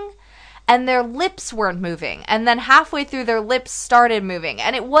talking and their lips weren't moving. And then halfway through, their lips started moving.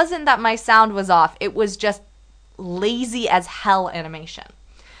 And it wasn't that my sound was off. It was just lazy as hell animation.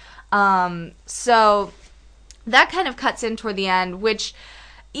 So that kind of cuts in toward the end, which,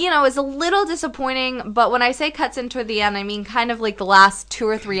 you know, is a little disappointing. But when I say cuts in toward the end, I mean kind of like the last 2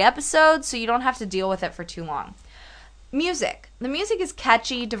 or 3 episodes, so you don't have to deal with it for too long. Music. The music is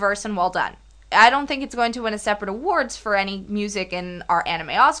catchy, diverse, and well done. I don't think it's going to win a separate awards for any music in our anime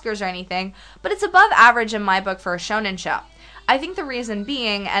Oscars or anything, but it's above average in my book for a shonen show. I think the reason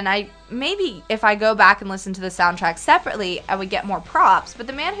being, and maybe if I go back and listen to the soundtrack separately, I would get more props, but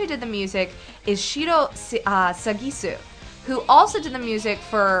the man who did the music is Shiro Sagisu, who also did the music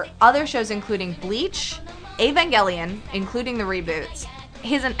for other shows including Bleach, Evangelion, including the reboots,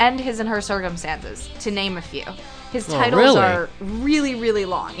 His and Her Circumstances, to name a few. His titles are really, really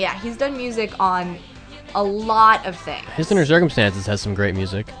long. Yeah, he's done music on a lot of things. His and Her Circumstances has some great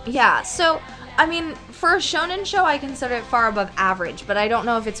music. Yeah, so, I mean, for a shonen show, I consider it far above average, but I don't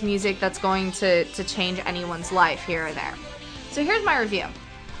know if it's music that's going to change anyone's life here or there. So here's my review.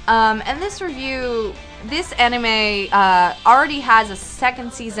 And this anime already has a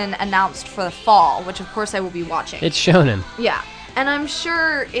second season announced for the fall, which of course I will be watching. It's shonen. Yeah, and I'm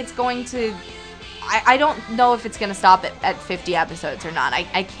sure it's going to... I don't know if it's going to stop at 50 episodes or not.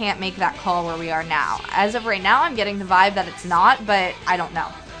 I can't make that call where we are now. As of right now, I'm getting the vibe that it's not, but I don't know.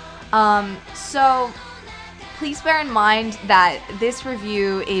 So please bear in mind that this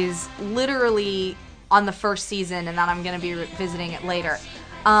review is literally on the first season and that I'm going to be revisiting it later.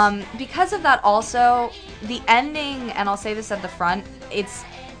 Because of that also, the ending, and I'll say this at the front,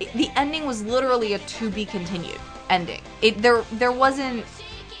 the ending was literally a to be continued ending. There wasn't...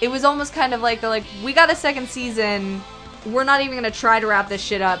 It was almost kind of like, they're like, we got a second season, we're not even going to try to wrap this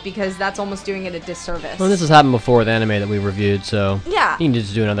shit up because that's almost doing it a disservice. Well, this has happened before with anime that we reviewed, so yeah, you can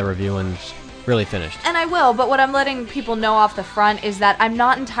just do another review and it's really finished. And I will, but what I'm letting people know off the front is that I'm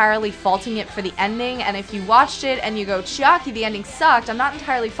not entirely faulting it for the ending, and if you watched it and you go, Chiaki, the ending sucked, I'm not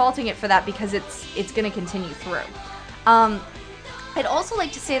entirely faulting it for that because it's going to continue through. I'd also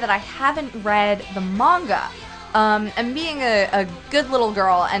like to say that I haven't read the manga. And being a good little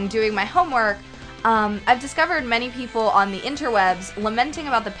girl and doing my homework, I've discovered many people on the interwebs lamenting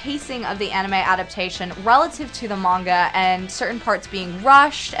about the pacing of the anime adaptation relative to the manga and certain parts being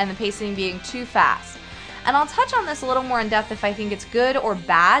rushed and the pacing being too fast. And I'll touch on this a little more in depth if I think it's good or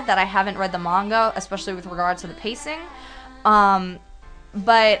bad that I haven't read the manga, especially with regards to the pacing.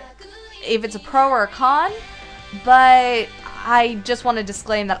 But if it's a pro or a con, but I just want to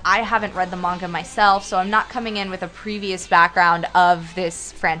disclaim that I haven't read the manga myself, so I'm not coming in with a previous background of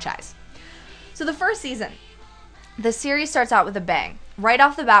this franchise. So the first season, the series starts out with a bang. Right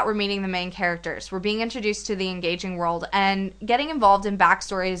off the bat, we're meeting the main characters. We're being introduced to the engaging world and getting involved in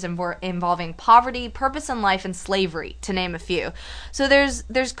backstories involving poverty, purpose in life, and slavery, to name a few. So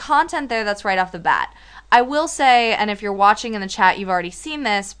there's content there that's right off the bat. I will say, and if you're watching in the chat, you've already seen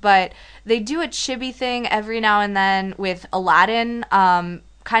this, but they do a chibi thing every now and then with Aladdin,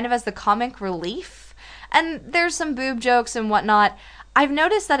 kind of as the comic relief. And there's some boob jokes and whatnot. I've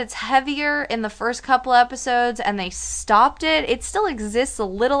noticed that it's heavier in the first couple episodes, and they stopped it. It still exists a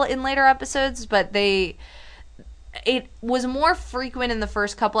little in later episodes, but it was more frequent in the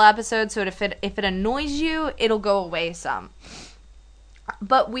first couple episodes, so if it annoys you, it'll go away some.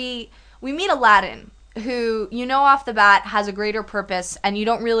 But we meet Aladdin, who, you know, off the bat has a greater purpose, and you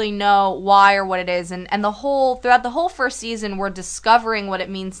don't really know why or what it is, and throughout the whole first season, we're discovering what it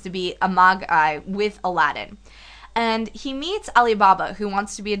means to be a Magi with Aladdin. And he meets Alibaba, who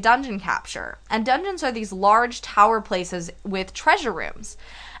wants to be a dungeon capturer. And dungeons are these large tower places with treasure rooms.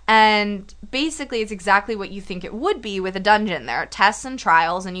 And basically, it's exactly what you think it would be with a dungeon. There are tests and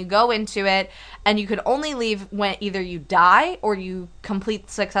trials, and you go into it, and you can only leave when either you die or you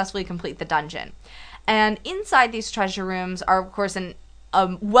successfully complete the dungeon. And inside these treasure rooms are, of course,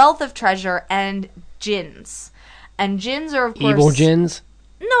 a wealth of treasure and djinns. And djinns are, of course... Evil djinns?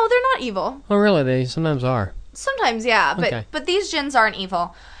 No, they're not evil. Oh, really? They sometimes are. Sometimes, yeah, but these djinns aren't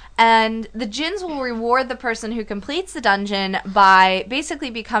evil. And the djinns will reward the person who completes the dungeon by basically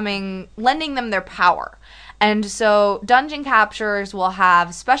lending them their power. And so dungeon capturers will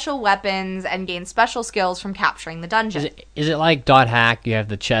have special weapons and gain special skills from capturing the dungeon. Is it like Dot Hack? You have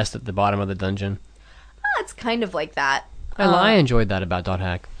the chest at the bottom of the dungeon? It's kind of like that. I enjoyed that about Dot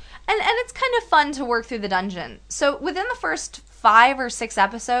Hack. And it's kind of fun to work through the dungeon. So within the first 5 or 6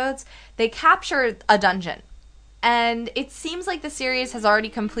 episodes, they capture a dungeon. And it seems like the series has already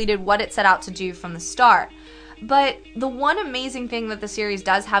completed what it set out to do from the start. But the one amazing thing that the series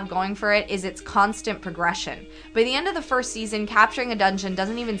does have going for it is its constant progression. By the end of the first season, capturing a dungeon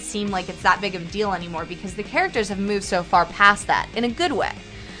doesn't even seem like it's that big of a deal anymore because the characters have moved so far past that, in a good way.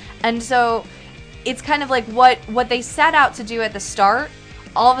 And so it's kind of like what they set out to do at the start,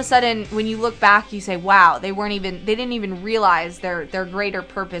 all of a sudden, when you look back, you say, wow, they didn't even realize their greater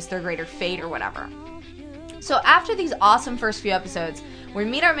purpose, their greater fate, or whatever. So after these awesome first few episodes, we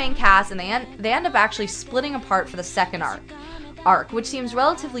meet our main cast, and they end up actually splitting apart for the second arc, which seems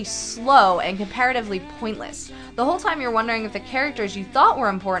relatively slow and comparatively pointless. The whole time you're wondering if the characters you thought were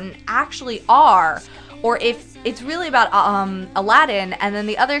important actually are, or if it's really about Aladdin, and then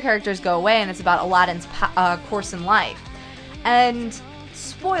the other characters go away, and it's about Aladdin's course in life. And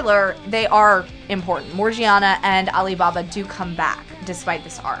spoiler, they are important. Morgiana and Alibaba do come back despite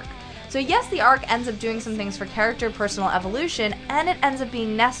this arc. So yes, the arc ends up doing some things for character personal evolution, and it ends up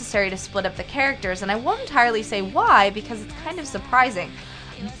being necessary to split up the characters, and I won't entirely say why, because it's kind of surprising.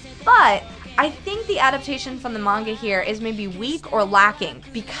 But I think the adaptation from the manga here is maybe weak or lacking,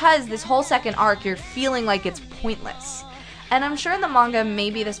 because this whole second arc you're feeling like it's pointless. And I'm sure in the manga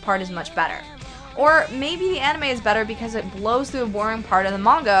maybe this part is much better. Or maybe the anime is better because it blows through a boring part of the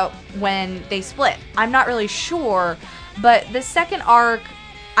manga when they split. I'm not really sure, but the second arc,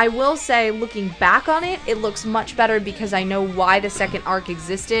 I will say, looking back on it, it looks much better because I know why the second arc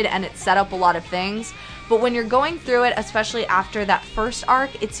existed and it set up a lot of things. But when you're going through it, especially after that first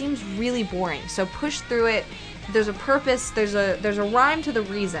arc, it seems really boring. So push through it. There's a purpose, there's a rhyme to the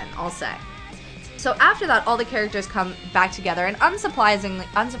reason, I'll say. So after that, all the characters come back together, and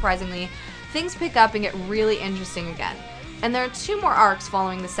unsurprisingly, things pick up and get really interesting again. And there are 2 more arcs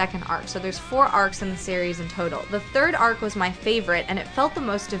following the second arc, so there's 4 arcs in the series in total. The third arc was my favorite, and it felt the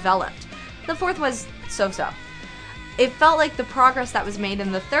most developed. The fourth was so-so. It felt like the progress that was made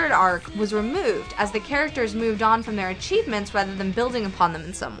in the third arc was removed as the characters moved on from their achievements rather than building upon them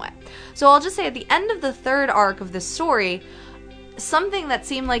in some way. So I'll just say at the end of the third arc of the story, something that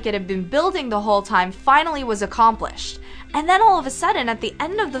seemed like it had been building the whole time finally was accomplished. And then all of a sudden, at the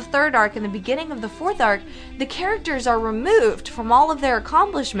end of the third arc and the beginning of the fourth arc, the characters are removed from all of their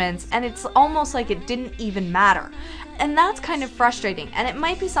accomplishments, and it's almost like it didn't even matter. And that's kind of frustrating. And it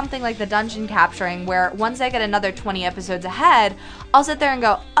might be something like the dungeon capturing, where once I get another 20 episodes ahead, I'll sit there and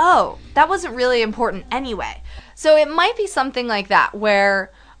go, oh, that wasn't really important anyway. So it might be something like that,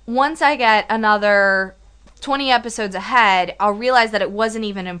 where once I get another 20 episodes ahead, I'll realize that it wasn't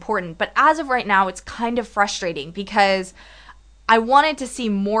even important. But as of right now, it's kind of frustrating because I wanted to see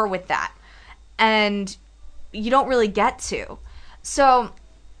more with that. And you don't really get to. So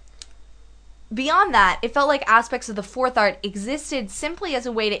beyond that, it felt like aspects of the fourth arc existed simply as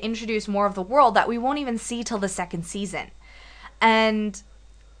a way to introduce more of the world that we won't even see till the second season. And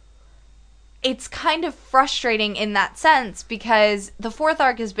it's kind of frustrating in that sense because the fourth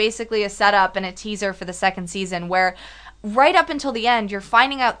arc is basically a setup and a teaser for the second season where right up until the end you're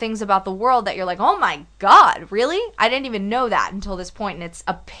finding out things about the world that you're like, oh my god, really? I didn't even know that until this point, and it's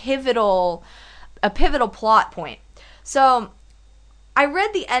a pivotal plot point. So I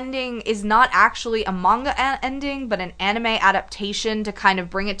read the ending is not actually a manga ending but an anime adaptation to kind of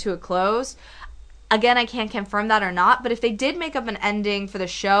bring it to a close. Again, I can't confirm that or not, but if they did make up an ending for the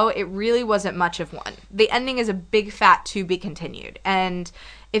show, it really wasn't much of one. The ending is a big fat to be continued, and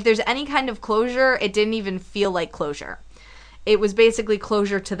if there's any kind of closure, it didn't even feel like closure. It was basically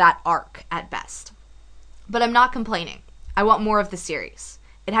closure to that arc at best. But I'm not complaining. I want more of the series.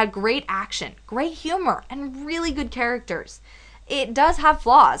 It had great action, great humor, and really good characters. It does have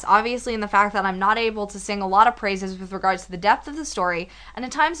flaws, obviously, in the fact that I'm not able to sing a lot of praises with regards to the depth of the story, and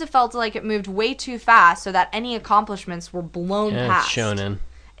at times it felt like it moved way too fast so that any accomplishments were blown past. It's shonen.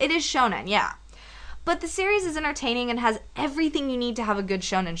 It is shonen, yeah. But the series is entertaining and has everything you need to have a good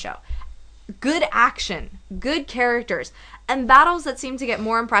shonen show. Good action, good characters, and battles that seem to get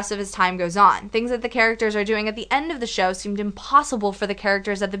more impressive as time goes on. Things that the characters are doing at the end of the show seemed impossible for the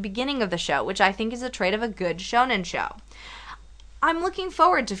characters at the beginning of the show, which I think is a trait of a good shonen show. I'm looking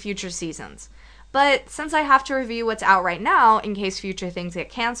forward to future seasons, but since I have to review what's out right now in case future things get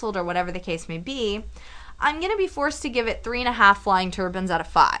canceled or whatever the case may be, I'm going to be forced to give it 3.5 flying turbans out of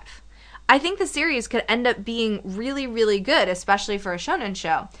 5. I think the series could end up being really, really good, especially for a shonen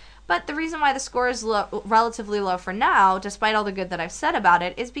show. But the reason why the score is relatively low for now, despite all the good that I've said about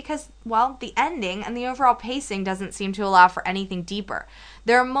it, is because, well, the ending and the overall pacing doesn't seem to allow for anything deeper.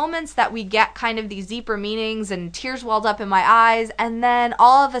 There are moments that we get kind of these deeper meanings and tears welled up in my eyes, and then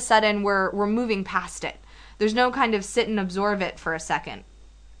all of a sudden we're moving past it. There's no kind of sit and absorb it for a second.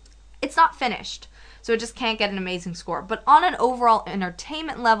 It's not finished, so it just can't get an amazing score. But on an overall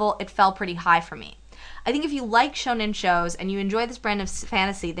entertainment level, it fell pretty high for me. I think if you like shonen shows and you enjoy this brand of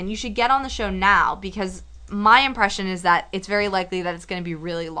fantasy, then you should get on the show now, because my impression is that it's very likely that it's going to be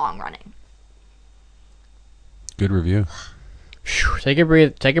really long running. Good review. Take a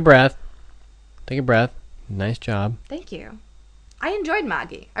breath. Take a breath. Take a breath. Nice job. Thank you. I enjoyed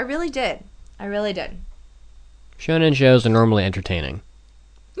Magi. I really did. I really did. Shonen shows are normally entertaining.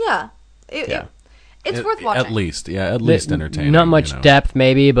 Yeah. It's worth watching. At least entertaining. Not much depth,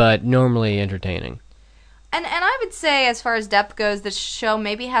 maybe, but normally entertaining. And I would say, as far as depth goes, this show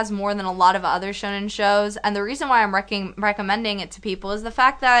maybe has more than a lot of other shonen shows. And the reason why I'm recommending it to people is the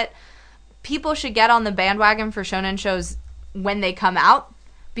fact that people should get on the bandwagon for shonen shows when they come out.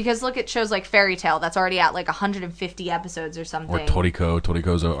 Because look at shows like Fairy Tail, that's already at like 150 episodes or something. Or Toriko.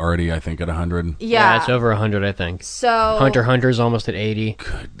 Toriko's already, I think, at 100. Yeah. It's over 100, I think. So Hunter x Hunter's almost at 80.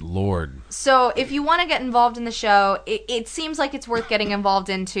 Good Lord. So if you want to get involved in the show, it seems like it's worth getting involved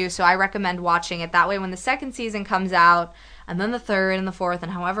into, so I recommend watching it. That way when the second season comes out, and then the third and the fourth,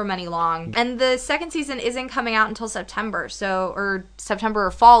 and however many long. And the second season isn't coming out until September, or September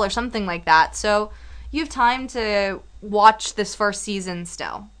or fall or something like that. So you have time to watch this first season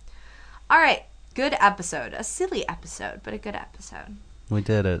still. All right, good episode. A silly episode, but a good episode. We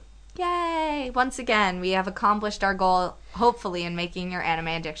did it. Yay! Once again, we have accomplished our goal, hopefully, in making your anime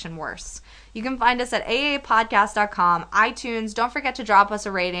addiction worse. You can find us at aapodcast.com, iTunes. Don't forget to drop us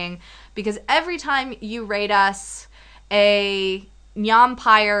a rating, because every time you rate us, a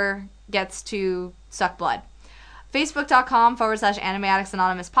nyampire gets to suck blood. Facebook.com/Anime Addicts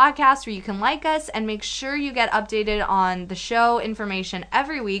Anonymous Podcast, where you can like us and make sure you get updated on the show information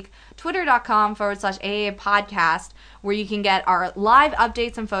every week. Twitter.com/AA Podcast, where you can get our live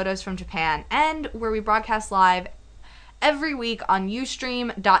updates and photos from Japan, and where we broadcast live every week on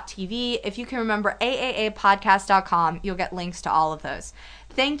Ustream.tv. If you can remember AAApodcast.com, you'll get links to all of those.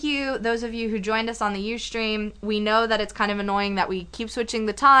 Thank you, those of you who joined us on the Ustream. We know that it's kind of annoying that we keep switching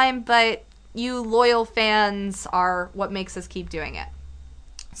the time, but you loyal fans are what makes us keep doing it.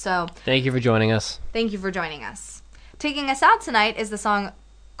 So, thank you for joining us. Thank you for joining us. Taking us out tonight is the song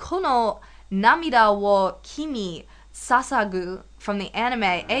Kono Namida wo Kimi Sasagu from the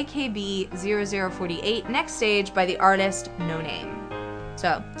anime AKB 0048 Next Stage by the artist No Name.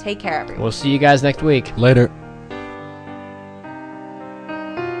 So, take care, everyone. We'll see you guys next week. Later.